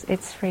lightness,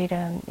 its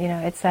freedom,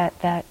 it's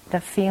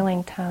the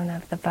feeling tone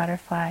of the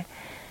butterfly.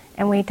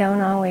 And we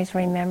don't always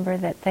remember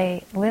that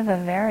they live a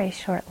very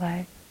short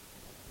life.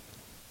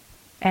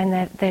 And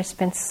that there's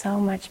been so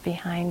much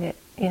behind it,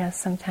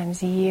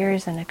 sometimes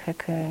years in a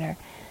cocoon or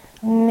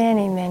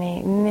many,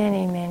 many,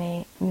 many,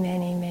 many,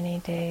 many, many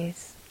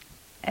days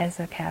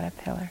as a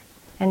caterpillar.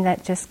 And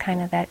that just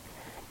kind of that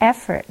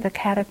effort, the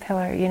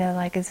caterpillar,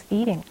 like is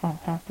eating,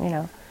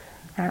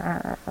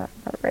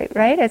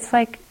 right? It's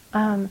like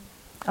a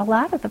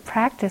lot of the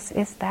practice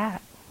is that.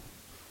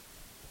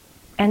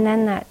 And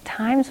then that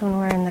times when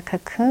we're in the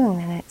cocoon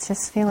and it's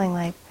just feeling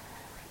like,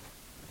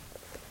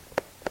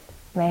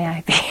 may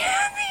I be happy?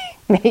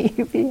 May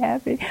you be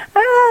happy?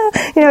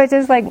 It's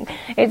just like,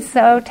 it's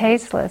so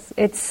tasteless.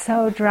 It's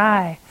so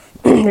dry.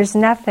 There's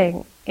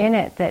nothing in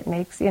it that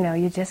makes,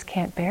 you just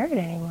can't bear it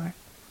anymore.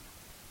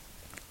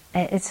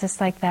 It's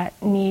just like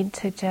that need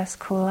to just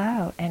cool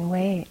out and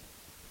wait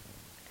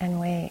and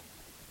wait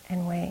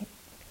and wait.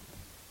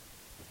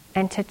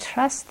 And to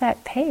trust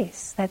that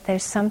pace, that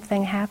there's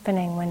something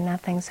happening when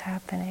nothing's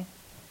happening.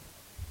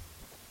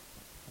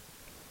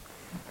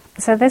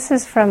 So this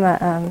is from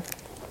a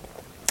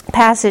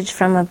passage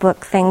from a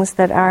book, Things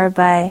That Are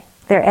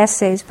they're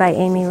essays by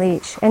Amy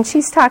Leach. And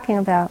she's talking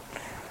about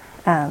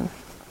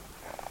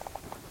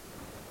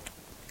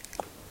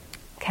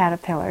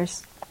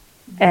caterpillars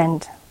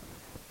and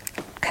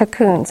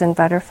cocoons and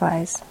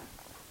butterflies.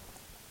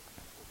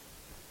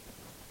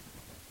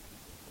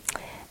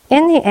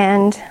 In the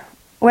end,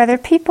 whether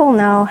people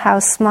know how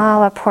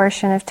small a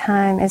portion of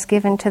time is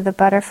given to the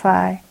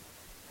butterfly,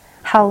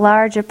 how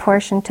large a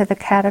portion to the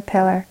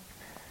caterpillar,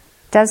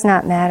 does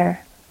not matter.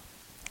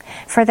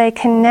 For they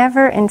can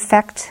never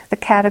infect the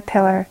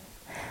caterpillar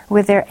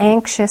with their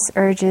anxious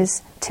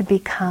urges to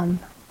become.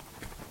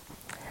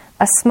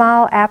 A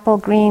small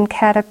apple-green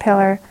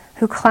caterpillar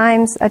who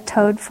climbs a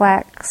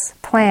toadflax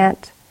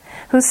plant,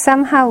 who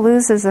somehow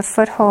loses a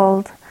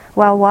foothold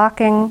while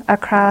walking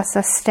across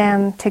a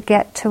stem to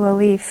get to a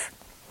leaf,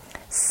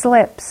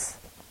 slips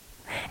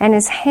and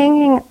is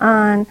hanging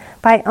on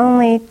by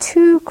only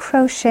 2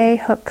 crochet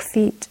hook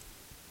feet,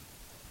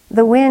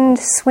 the wind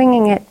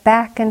swinging it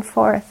back and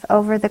forth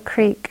over the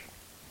creek.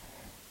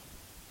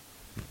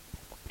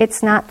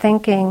 It's not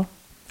thinking,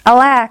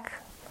 alack,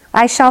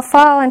 I shall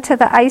fall into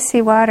the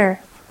icy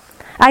water.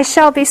 I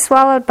shall be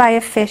swallowed by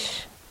a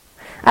fish.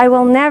 I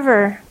will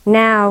never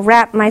now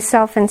wrap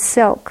myself in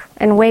silk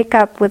and wake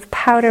up with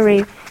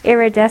powdery,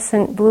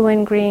 iridescent blue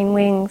and green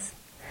wings.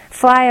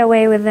 Fly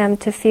away with them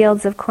to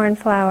fields of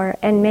cornflower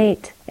and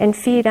mate and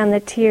feed on the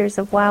tears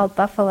of wild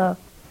buffalo.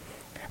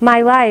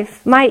 My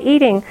life, my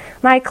eating,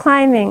 my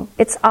climbing,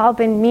 it's all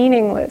been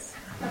meaningless.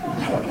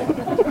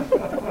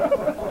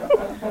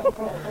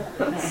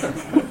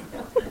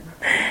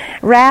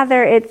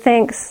 Rather, it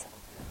thinks,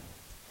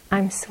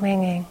 I'm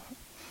swinging,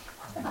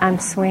 I'm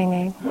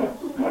swinging,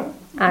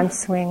 I'm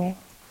swinging.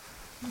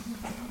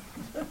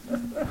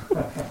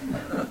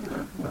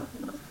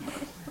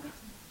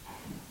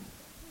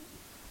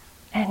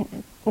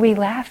 And we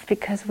laugh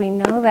because we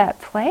know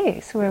that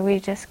place where we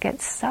just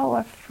get so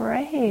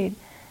afraid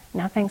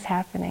nothing's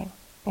happening,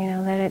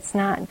 that it's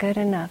not good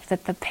enough,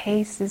 that the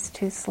pace is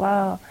too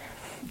slow.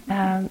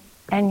 And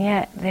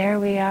yet, there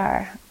we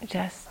are,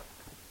 just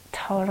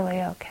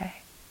totally okay,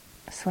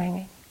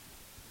 swinging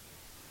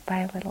by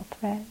a little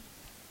thread.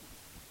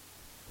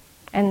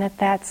 And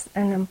that's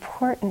an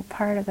important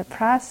part of the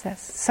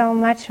process. So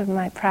much of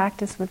my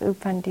practice with U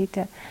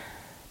Pandita,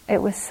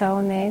 it was so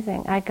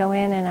amazing. I'd go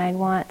in and I'd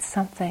want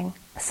something,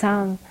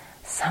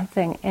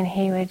 something, and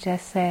he would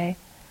just say,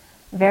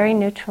 very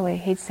neutrally,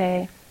 he'd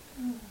say,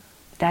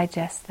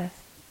 digest this.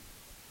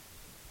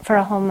 For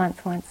a whole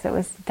month once, it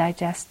was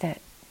digest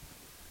it.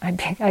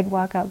 I'd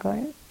walk out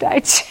going,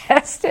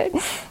 digest it.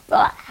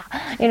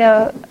 You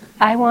know,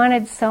 I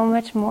wanted so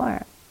much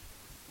more.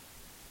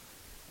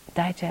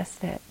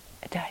 Digest it,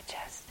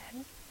 digest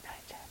it,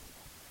 digest it.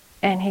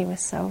 And he was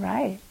so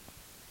right.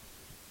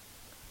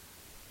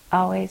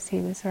 Always he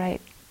was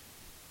right.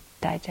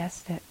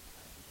 Digest it.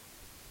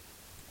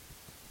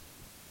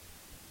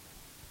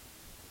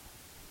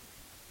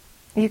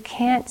 You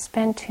can't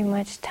spend too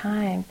much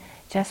time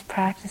just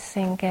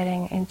practicing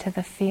getting into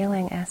the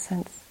feeling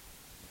essence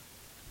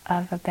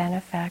of a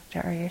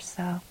benefactor or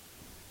yourself.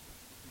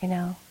 You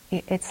know,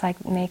 it's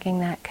like making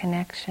that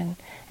connection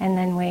and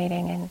then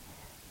waiting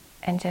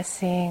and just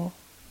seeing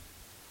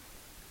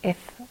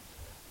if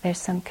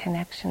there's some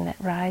connection that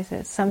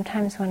rises.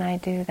 Sometimes when I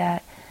do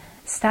that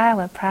style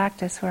of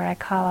practice where I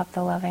call up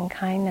the loving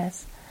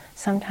kindness,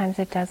 sometimes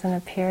it doesn't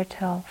appear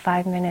till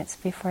 5 minutes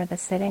before the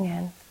sitting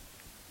ends.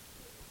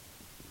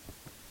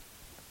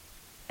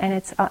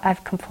 And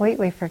I've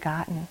completely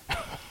forgotten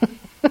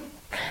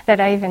that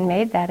I even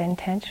made that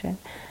intention.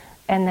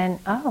 And then,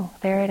 oh,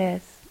 there it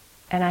is.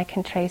 And I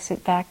can trace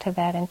it back to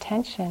that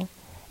intention,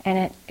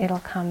 and it'll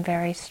come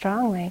very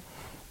strongly.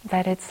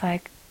 But it's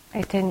like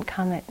it didn't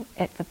come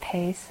at the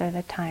pace or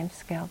the time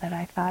scale that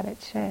I thought it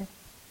should.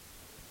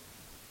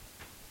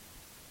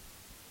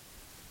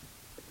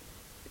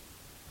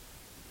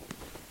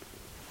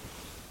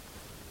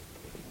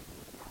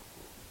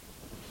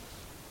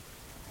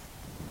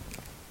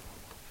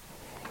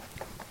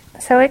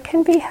 So it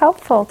can be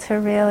helpful to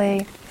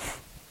really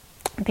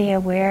be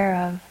aware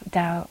of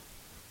doubt,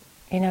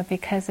 you know,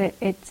 because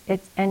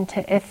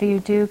if you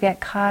do get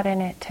caught in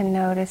it, to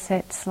notice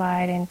it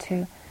slide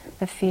into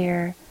the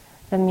fear,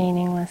 the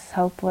meaningless,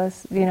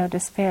 hopeless, you know,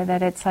 despair,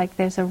 that it's like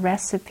there's a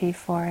recipe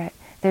for it,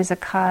 there's a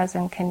cause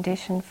and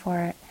condition for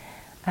it.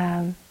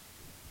 And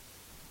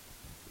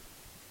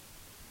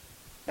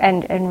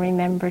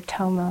remember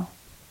Tomo.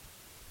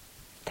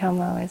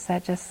 Tomo is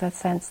that just the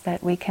sense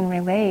that we can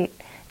relate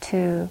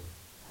to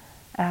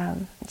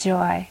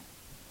joy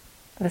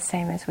the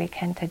same as we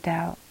can to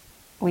doubt.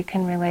 We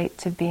can relate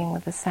to being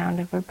with the sound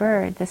of a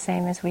bird the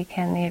same as we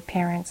can the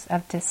appearance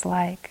of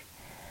dislike.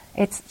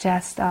 It's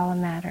just all a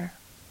matter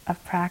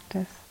of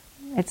practice.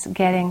 It's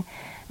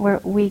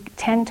we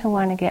tend to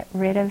want to get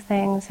rid of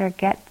things or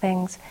get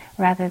things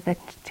rather than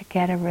to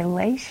get a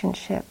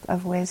relationship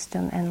of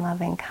wisdom and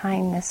loving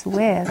kindness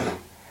with,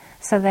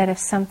 so that if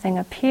something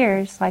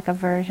appears like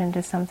aversion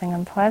to something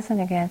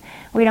unpleasant again,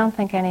 we don't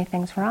think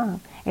anything's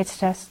wrong. It's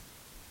just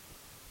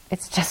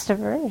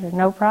aversion,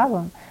 no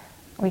problem.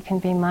 We can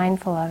be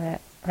mindful of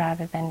it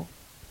rather than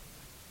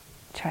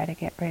try to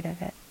get rid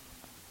of it.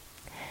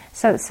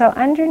 So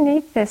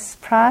underneath this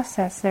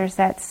process, there's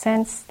that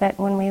sense that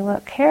when we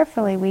look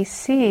carefully, we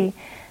see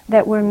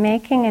that we're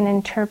making an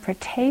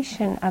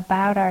interpretation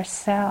about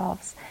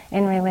ourselves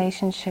in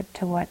relationship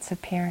to what's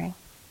appearing.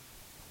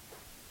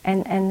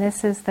 And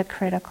this is the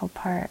critical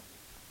part.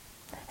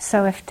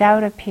 So if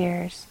doubt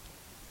appears,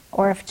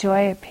 or if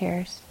joy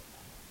appears,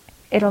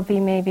 it'll be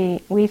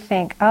maybe we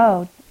think,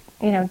 oh,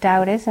 you know,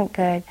 doubt isn't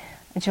good,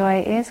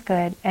 joy is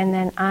good, and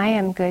then I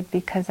am good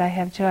because I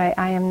have joy.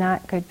 I am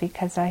not good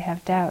because I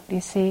have doubt,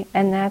 you see?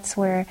 And that's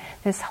where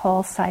this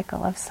whole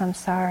cycle of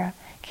samsara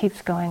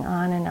keeps going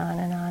on and on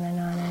and on and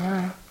on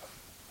and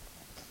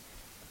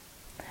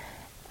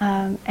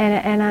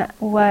on.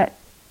 What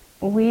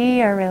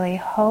we are really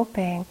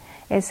hoping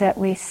is that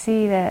we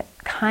see that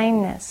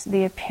kindness,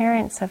 the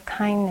appearance of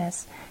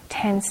kindness,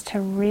 tends to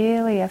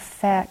really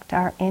affect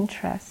our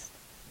interest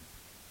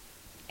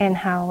in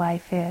how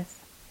life is.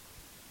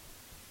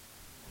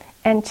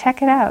 And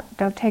check it out,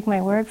 don't take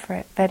my word for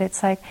it, but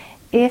it's like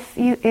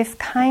if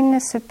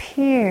kindness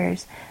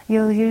appears,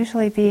 you'll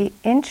usually be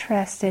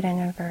interested in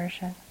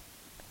aversion.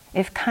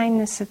 If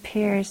kindness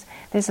appears,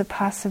 there's a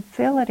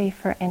possibility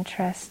for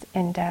interest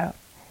in doubt.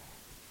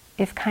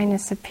 If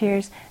kindness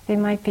appears, there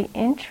might be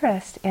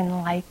interest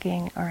in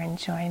liking or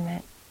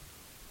enjoyment,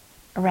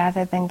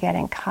 rather than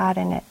getting caught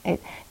in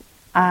it.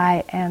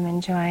 I am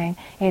enjoying,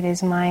 it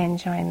is my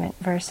enjoyment,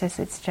 versus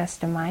it's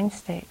just a mind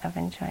state of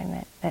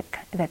enjoyment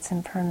that's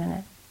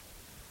impermanent.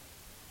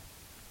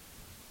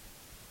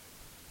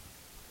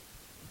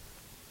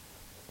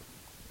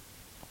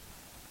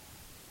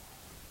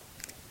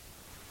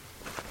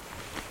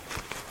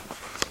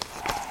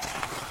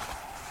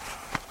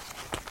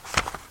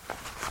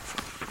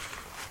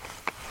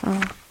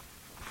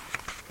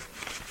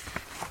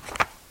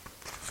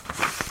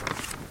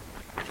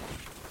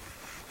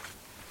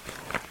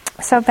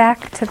 So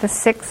back to the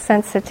 6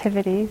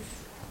 sensitivities.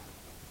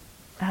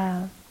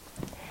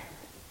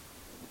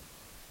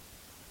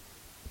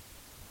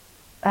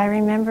 I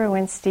remember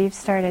when Steve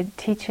started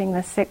teaching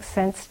the sixth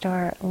sense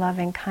door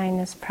loving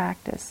kindness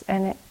practice,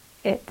 and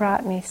it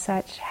brought me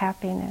such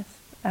happiness.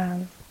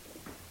 And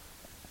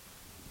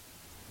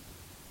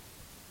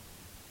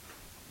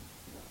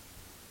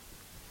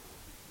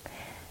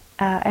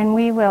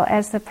we will,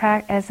 as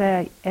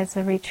the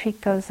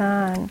retreat goes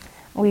on,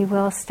 we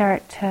will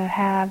start to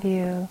have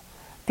you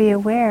be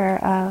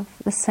aware of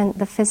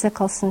the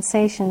physical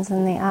sensations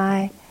in the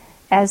eye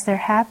as they're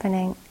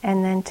happening,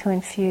 and then to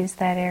infuse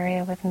that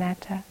area with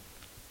metta.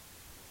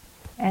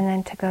 And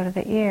then to go to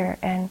the ear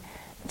and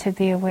to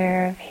be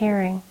aware of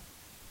hearing,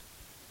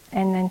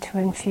 and then to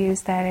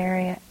infuse that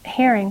area.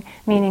 Hearing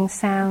meaning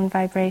sound,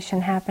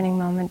 vibration happening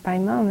moment by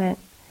moment,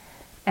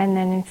 and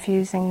then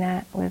infusing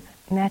that with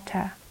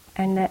metta.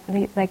 And that,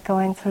 like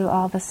going through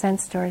all the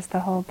sense doors,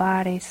 the whole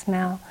body,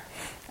 smell,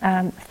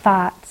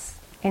 thoughts,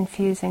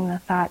 infusing the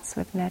thoughts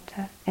with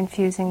metta,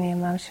 infusing the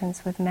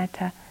emotions with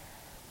metta.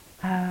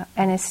 And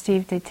as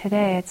Steve did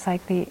today, it's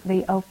like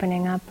the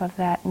opening up of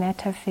that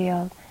metta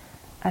field,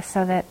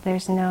 so that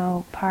there's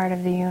no part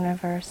of the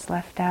universe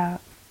left out,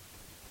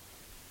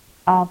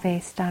 all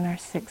based on our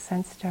six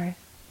sense doors.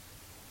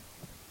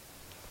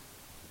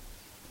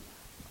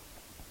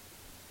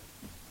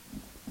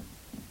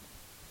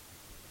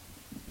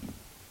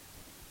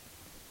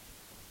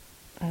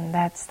 And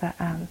that's the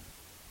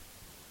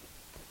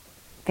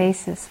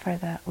basis for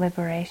the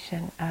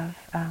liberation of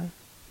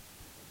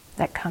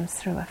that comes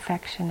through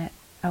affectionate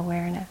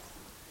awareness.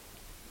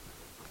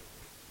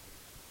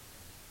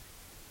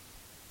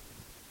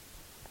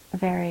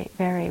 Very,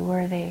 very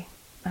worthy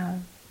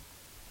of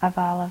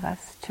all of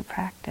us to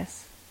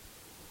practice,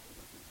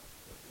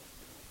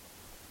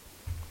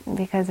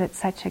 because it's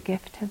such a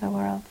gift to the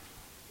world.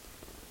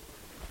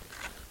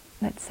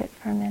 Let's sit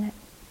for a minute.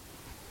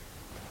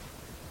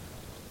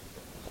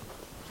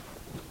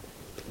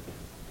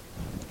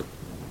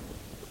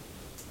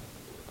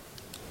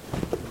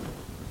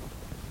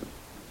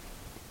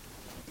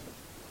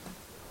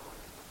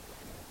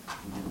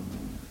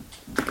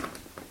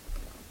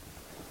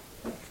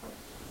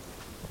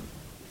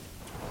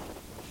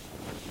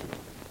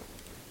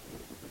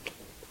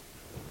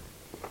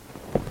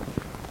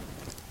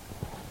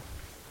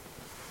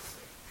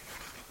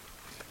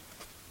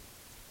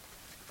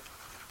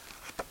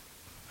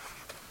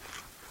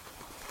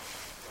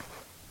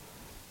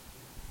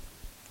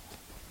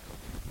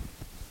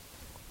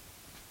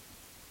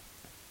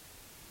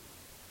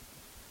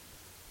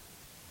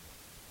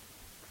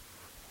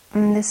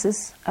 And this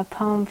is a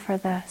poem for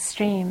the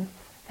stream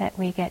that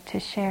we get to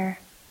share.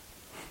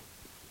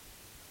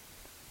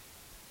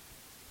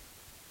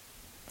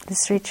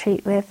 This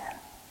retreat with,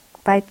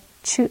 by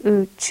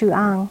Chu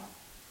Chuang.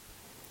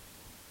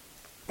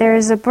 There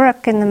is a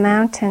brook in the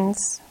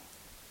mountains.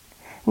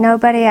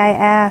 Nobody I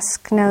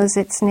ask knows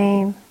its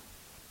name.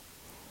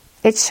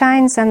 It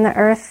shines on the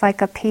earth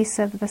like a piece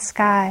of the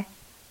sky.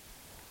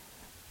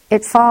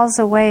 It falls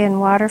away in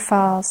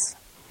waterfalls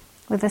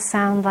with a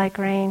sound like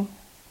rain.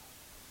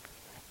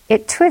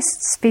 It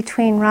twists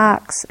between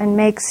rocks and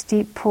makes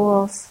deep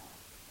pools.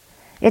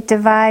 It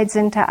divides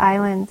into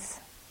islands.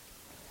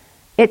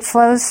 It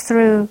flows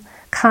through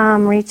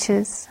calm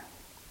reaches.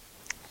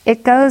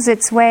 It goes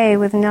its way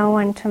with no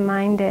one to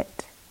mind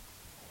it.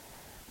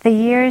 The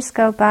years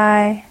go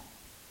by.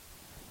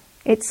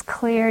 Its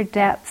clear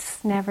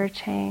depths never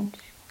change.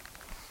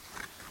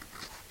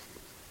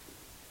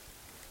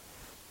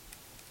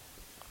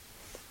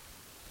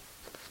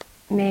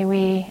 May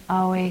we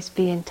always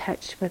be in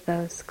touch with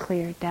those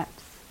clear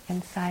depths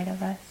inside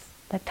of us,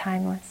 the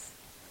timeless.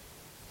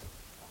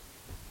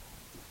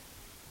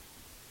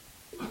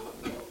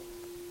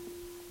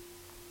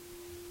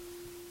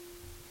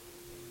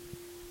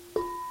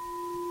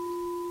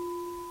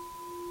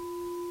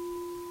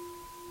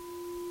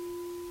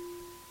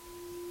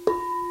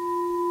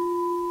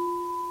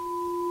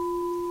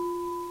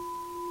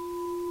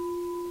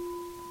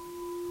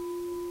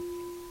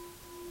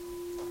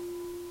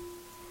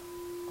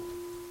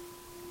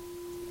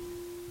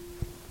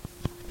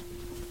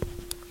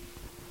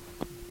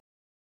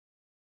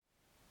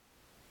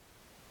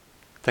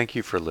 Thank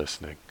you for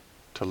listening.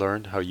 To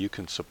learn how you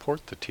can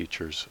support the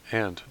teachers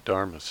and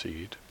Dharma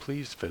Seed,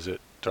 please visit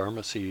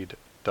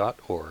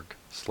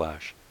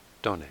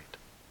dharmaseed.org/donate.